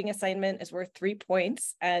little reading assignment is worth 3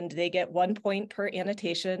 points, and they get 1 point per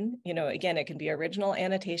annotation. Again, it can be original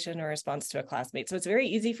annotation or response to a classmate. So it's very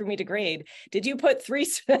easy for me to grade. Did you put 3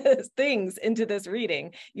 things into this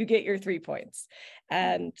reading? You get your 3 points.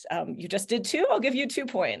 And you just did 2, I'll give you 2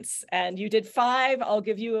 points. And you did 5, I'll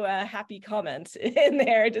give you a happy comment in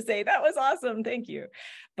there to say, that was awesome, thank you.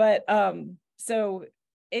 But so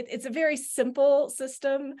it's a very simple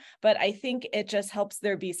system, but I think it just helps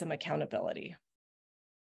there be some accountability.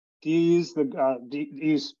 Do you use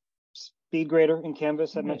use SpeedGrader in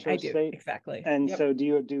Canvas at Metro State? Exactly. And yep. So do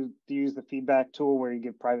you use the feedback tool where you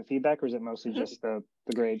give private feedback, or is it mostly just the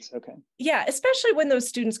grades? Okay. Yeah, especially when those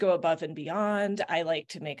students go above and beyond, I like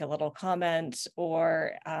to make a little comment,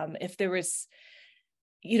 or if there was,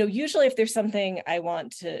 usually if there's something I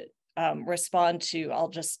want to respond to, I'll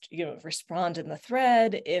just, respond in the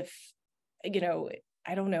thread. If,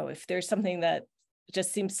 I don't know, if there's something that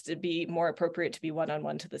just seems to be more appropriate to be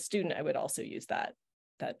one-on-one to the student, I would also use that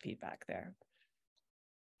feedback there.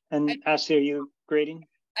 And Ashley, are you grading?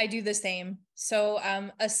 I do the same. So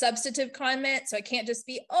a substantive comment, so it can't just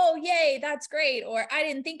be, oh, yay, that's great, or I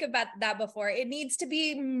didn't think about that before. It needs to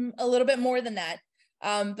be a little bit more than that.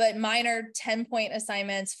 But mine are 10-point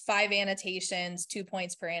assignments, 5 annotations, 2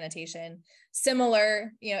 points per annotation.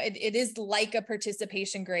 Similar, it is like a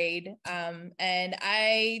participation grade. And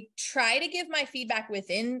I try to give my feedback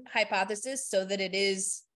within Hypothesis so that it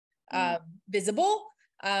is visible.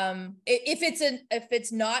 If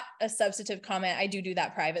it's not a substantive comment, I do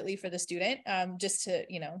that privately for the student, just to,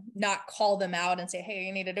 not call them out and say, hey,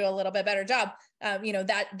 you need to do a little bit better job.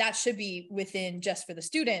 That should be within just for the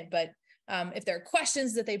student, but if there are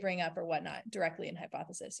questions that they bring up or whatnot directly in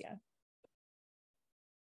hypothesis. Yeah.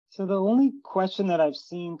 So the only question that I've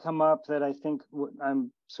seen come up that I think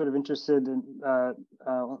I'm sort of interested in, I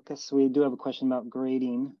guess we do have a question about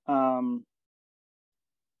grading. And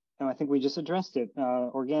I think we just addressed it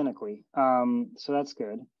organically. So that's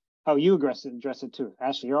good. Oh, you addressed it too.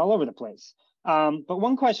 Ashley, you're all over the place. But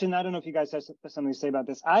one question, I don't know if you guys have something to say about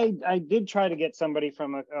this. I did try to get somebody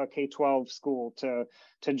from a K-12 school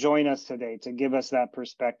to join us today, to give us that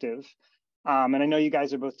perspective. And I know you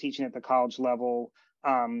guys are both teaching at the college level,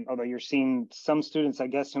 although you're seeing some students, I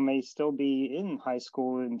guess, who may still be in high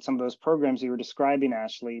school in some of those programs you were describing,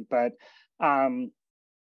 Ashley. But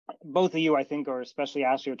both of you, I think, or especially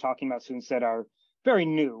Ashley, are talking about students that are very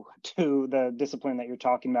new to the discipline that you're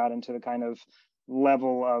talking about and to the kind of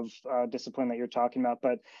level of discipline that you're talking about.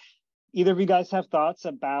 But either of you guys have thoughts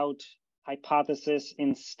about hypothesis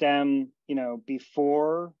in STEM, you know,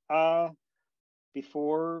 before the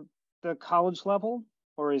college level,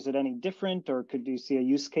 or is it any different, or could you see a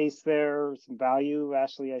use case there, some value?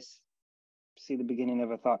 Ashley, I see the beginning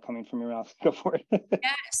of a thought coming from your mouth. Go for it.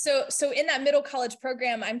 Yeah, so in that middle college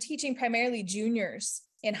program, I'm teaching primarily juniors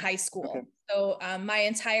in high school. Okay. So my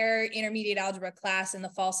entire intermediate algebra class in the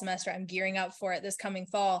fall semester, I'm gearing up for it this coming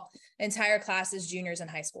fall, entire class is juniors in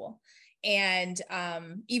high school. And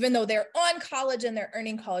even though they're on college and they're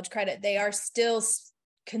earning college credit, they are still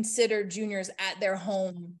considered juniors at their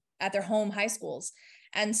home high schools.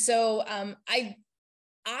 And so I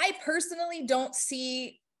personally don't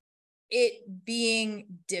see it being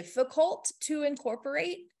difficult to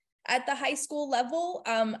incorporate at the high school level.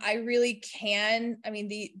 I really can. I mean,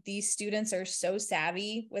 these students are so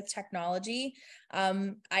savvy with technology.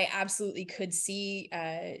 I absolutely could see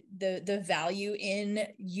the value in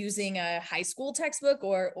using a high school textbook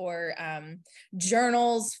or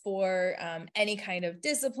journals for any kind of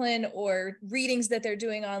discipline or readings that they're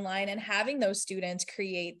doing online, and having those students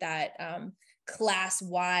create that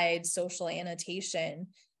class-wide social annotation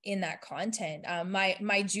in that content.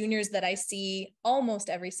 My juniors that I see almost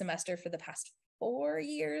every semester for the past 4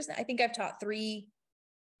 years, I think I've taught three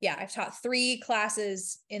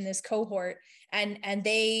classes in this cohort, and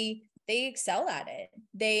they excel at it.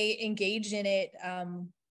 They engage in it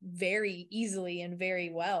very easily and very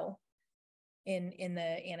well in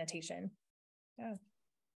the annotation. Yeah.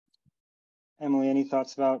 Emily, any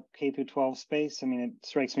thoughts about K through 12 space? I mean, it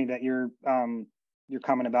strikes me that your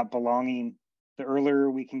comment about belonging, the earlier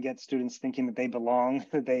we can get students thinking that they belong,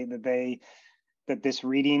 that this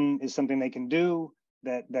reading is something they can do,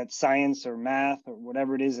 that science or math or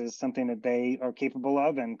whatever it is something that they are capable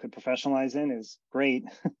of and could professionalize in, is great.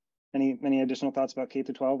 Any additional thoughts about K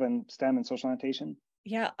through 12 and STEM and social annotation?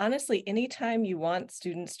 Yeah, honestly, anytime you want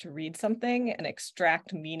students to read something and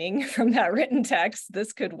extract meaning from that written text,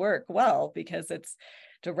 this could work well, because it's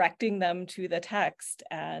directing them to the text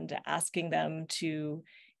and asking them to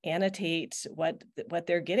annotate what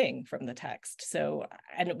they're getting from the text. So,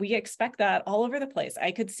 and we expect that all over the place. I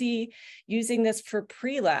could see using this for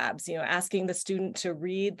pre-labs, asking the student to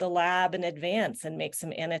read the lab in advance and make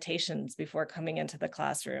some annotations before coming into the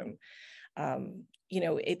classroom.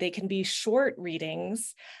 They can be short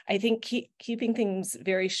readings. I think keeping things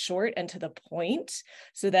very short and to the point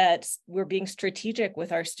so that we're being strategic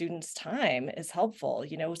with our students' time is helpful.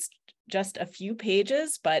 Just a few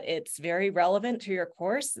pages, but it's very relevant to your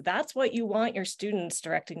course. That's what you want your students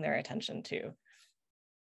directing their attention to.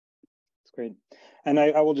 That's great. And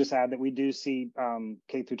I will just add that we do see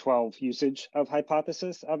K through 12 usage of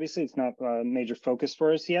hypothesis. Obviously, it's not a major focus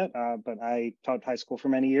for us yet, but I taught high school for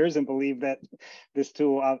many years and believe that this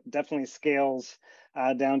tool definitely scales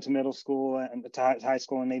down to middle school and to high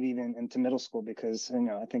school, and maybe even into middle school, because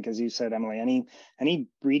I think, as you said, Emily, any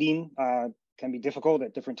reading can be difficult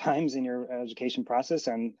at different times in your education process,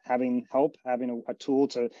 and having help, having a tool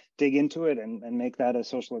to dig into it and make that a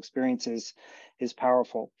social experience is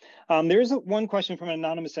powerful. There's one question from an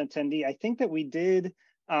anonymous attendee. I think that we did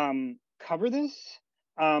cover this,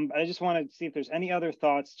 but I just want to see if there's any other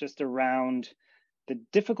thoughts just around the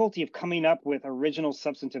difficulty of coming up with original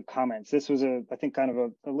substantive comments. This was I think kind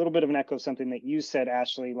of a little bit of an echo of something that you said,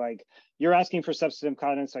 Ashley, like, you're asking for substantive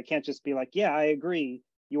comments, so I can't just be like, yeah, I agree.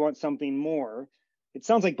 You want something more. It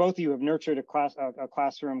sounds like both of you have nurtured a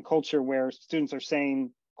classroom culture where students are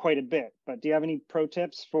saying quite a bit, but do you have any pro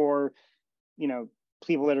tips for,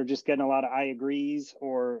 people that are just getting a lot of I agrees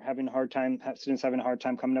or students having a hard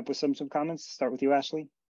time coming up with some comments? Start with you, Ashley.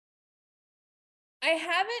 I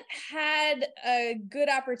haven't had a good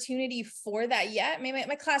opportunity for that yet. I mean,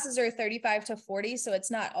 my classes are 35 to 40, so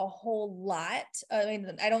it's not a whole lot. I mean,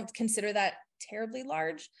 I don't consider that terribly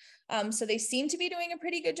large. So they seem to be doing a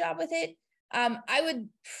pretty good job with it. I would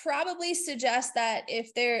probably suggest that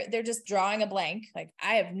if they're just drawing a blank, like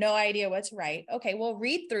I have no idea what to write. Okay, well,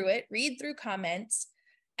 read through it, read through comments,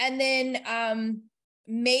 and then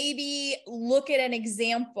maybe look at an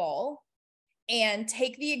example and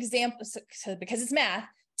take the example. So because it's math,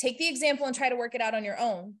 take the example and try to work it out on your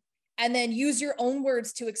own, and then use your own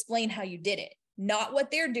words to explain how you did it. Not what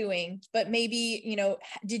they're doing, but maybe,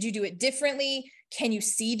 did you do it differently? Can you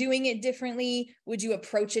see doing it differently? Would you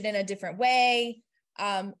approach it in a different way?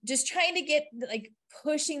 Just trying to get, like,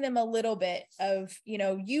 pushing them a little bit of,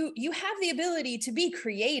 you have the ability to be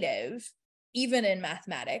creative, even in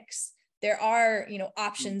mathematics. There are,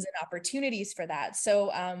 options and opportunities for that.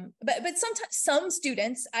 So, but sometimes some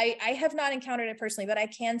students, I have not encountered it personally, but I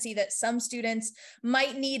can see that some students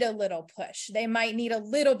might need a little push. They might need a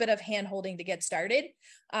little bit of hand holding to get started.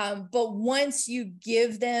 But once you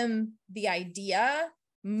give them the idea,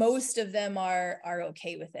 most of them are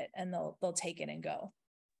okay with it, and they'll take it and go.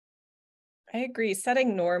 I agree.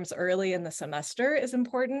 Setting norms early in the semester is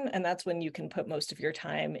important. And that's when you can put most of your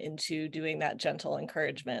time into doing that gentle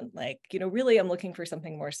encouragement. Like, really, I'm looking for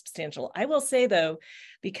something more substantial. I will say, though,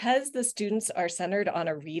 because the students are centered on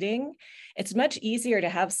a reading, it's much easier to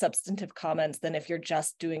have substantive comments than if you're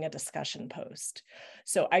just doing a discussion post.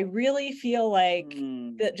 So I really feel like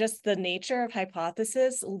that just the nature of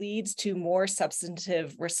hypothesis leads to more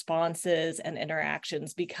substantive responses and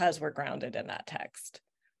interactions because we're grounded in that text.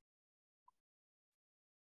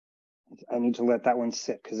 I need to let that one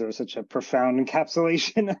sit because there was such a profound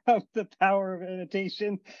encapsulation of the power of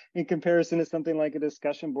annotation in comparison to something like a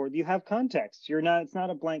discussion board. You have context. It's not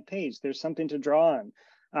a blank page. There's something to draw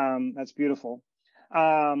on. That's beautiful.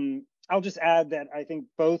 I'll just add that I think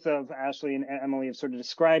both of Ashley and Emily have sort of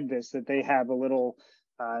described this, that they have a little,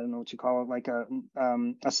 I don't know what you call it, like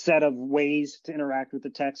a set of ways to interact with the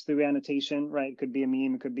text through annotation, right? It could be a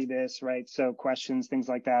meme, it could be this, right? So questions, things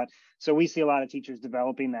like that. So we see a lot of teachers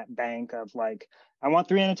developing that bank of, like, I want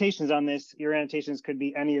 3 annotations on this. Your annotations could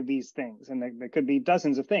be any of these things. And there could be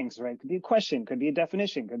dozens of things, right? Could be a question, could be a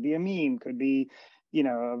definition, could be a meme, could be,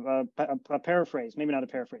 a paraphrase, maybe not a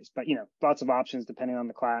paraphrase, but, lots of options depending on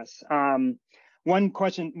the class. One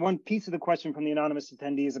piece of the question from the anonymous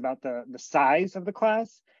attendee is about the size of the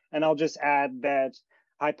class. And I'll just add that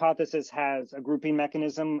Hypothesis has a grouping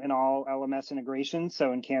mechanism in all LMS integrations.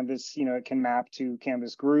 So in Canvas, it can map to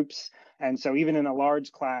Canvas groups. And so even in a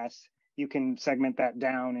large class, you can segment that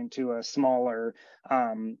down into a smaller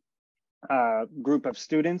group of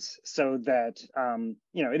students, so that,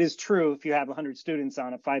 it is true if you have 100 students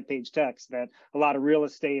on a 5-page text that a lot of real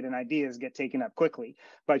estate and ideas get taken up quickly,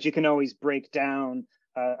 but you can always break down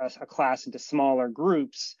a class into smaller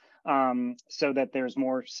groups so that there's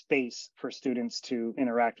more space for students to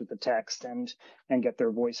interact with the text and get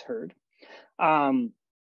their voice heard.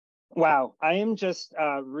 Wow, I am just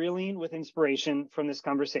reeling with inspiration from this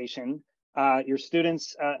conversation. Your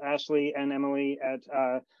students, Ashley and Emily at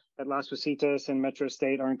Las Positas and Metro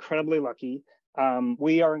State, are incredibly lucky.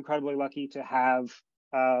 We are incredibly lucky to have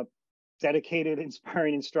dedicated,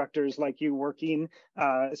 inspiring instructors like you working,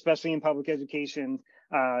 especially in public education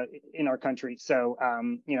in our country. So,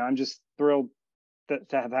 I'm just thrilled to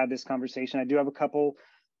have had this conversation. I do have a couple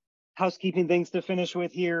housekeeping things to finish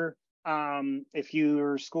with here. If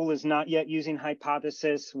your school is not yet using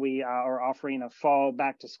Hypothesis, we are offering a fall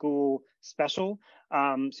back to school special.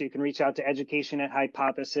 So you can reach out to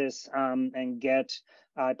education@Hypothesis and get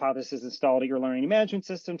Hypothesis installed at your learning management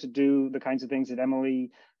system to do the kinds of things that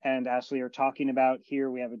Emily and Ashley are talking about here.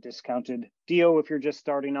 We have a discounted deal if you're just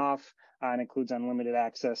starting off, and includes unlimited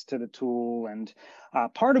access to the tool. And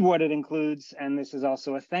part of what it includes, and this is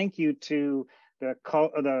also a thank you to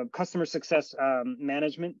the customer success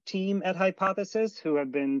management team at Hypothesis, who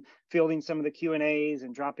have been fielding some of the Q&As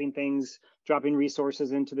and dropping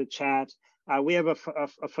resources into the chat. We have a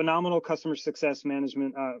phenomenal customer success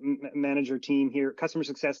manager team here, customer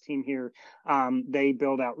success team here. They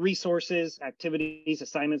build out resources, activities,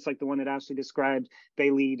 assignments like the one that Ashley described. They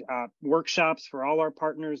lead workshops for all our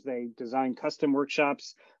partners. They design custom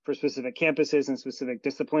workshops for specific campuses and specific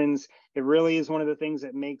disciplines. It really is one of the things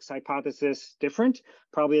that makes Hypothesis different.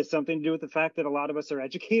 Probably has something to do with the fact that a lot of us are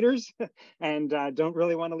educators and don't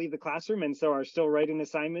really want to leave the classroom, and so are still writing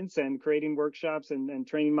assignments and creating workshops and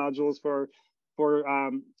training modules for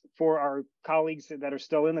our colleagues that are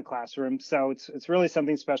still in the classroom. So it's really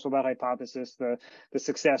something special about Hypothesis, the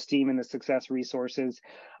success team and the success resources.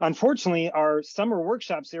 Unfortunately, our summer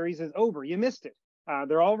workshop series is over. You missed it.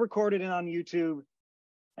 They're all recorded and on YouTube,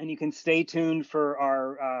 and you can stay tuned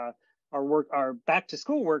for our back to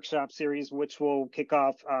school workshop series, which will kick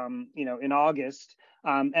off, in August.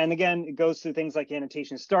 And again, it goes through things like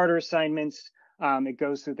annotation starter assignments. It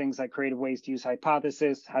goes through things like creative ways to use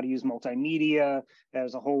hypothesis, how to use multimedia.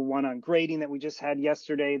 There's a whole one on grading that we just had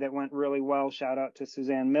yesterday that went really well. Shout out to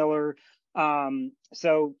Suzanne Miller.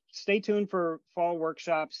 So stay tuned for fall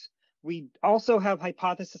workshops. We also have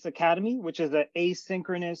Hypothesis Academy, which is an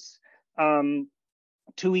asynchronous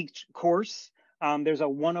 2-week course. There's a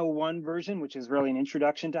 101 version, which is really an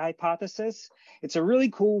introduction to hypothesis. It's a really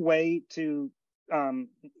cool way to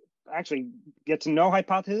actually get to know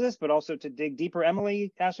hypothesis, but also to dig deeper.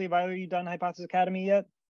 Emily, Ashley, have either of you done Hypothesis Academy yet?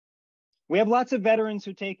 We have lots of veterans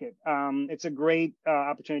who take it. It's a great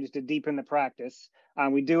opportunity to deepen the practice.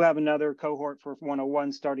 We do have another cohort for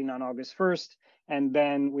 101 starting on August 1st. And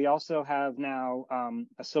then we also have now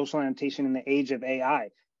a social annotation in the age of AI.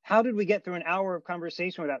 How did we get through an hour of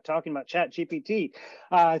conversation without talking about ChatGPT?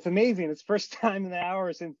 It's amazing. It's the first time in the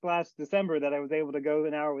hour since last December that I was able to go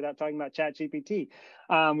an hour without talking about ChatGPT.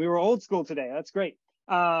 We were old school today. That's great.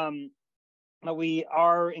 We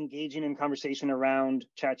are engaging in conversation around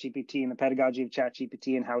ChatGPT and the pedagogy of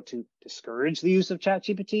ChatGPT and how to discourage the use of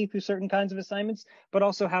ChatGPT through certain kinds of assignments, but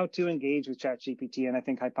also how to engage with ChatGPT. And I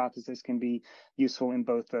think hypothesis can be useful in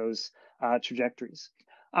both those trajectories.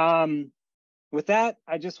 With that,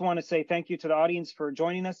 I just want to say thank you to the audience for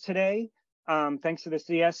joining us today. Thanks to the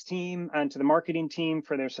CS team and to the marketing team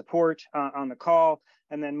for their support on the call.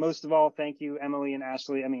 And then most of all, thank you, Emily and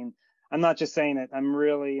Ashley. I mean, I'm not just saying it. I'm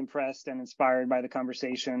really impressed and inspired by the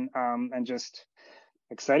conversation and just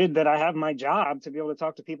excited that I have my job to be able to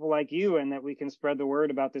talk to people like you and that we can spread the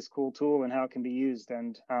word about this cool tool and how it can be used.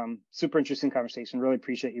 And super interesting conversation. Really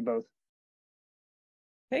appreciate you both.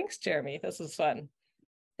 Thanks, Jeremy. This was fun.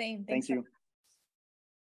 Same. Thank you.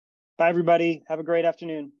 Bye, everybody. Have a great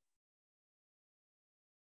afternoon.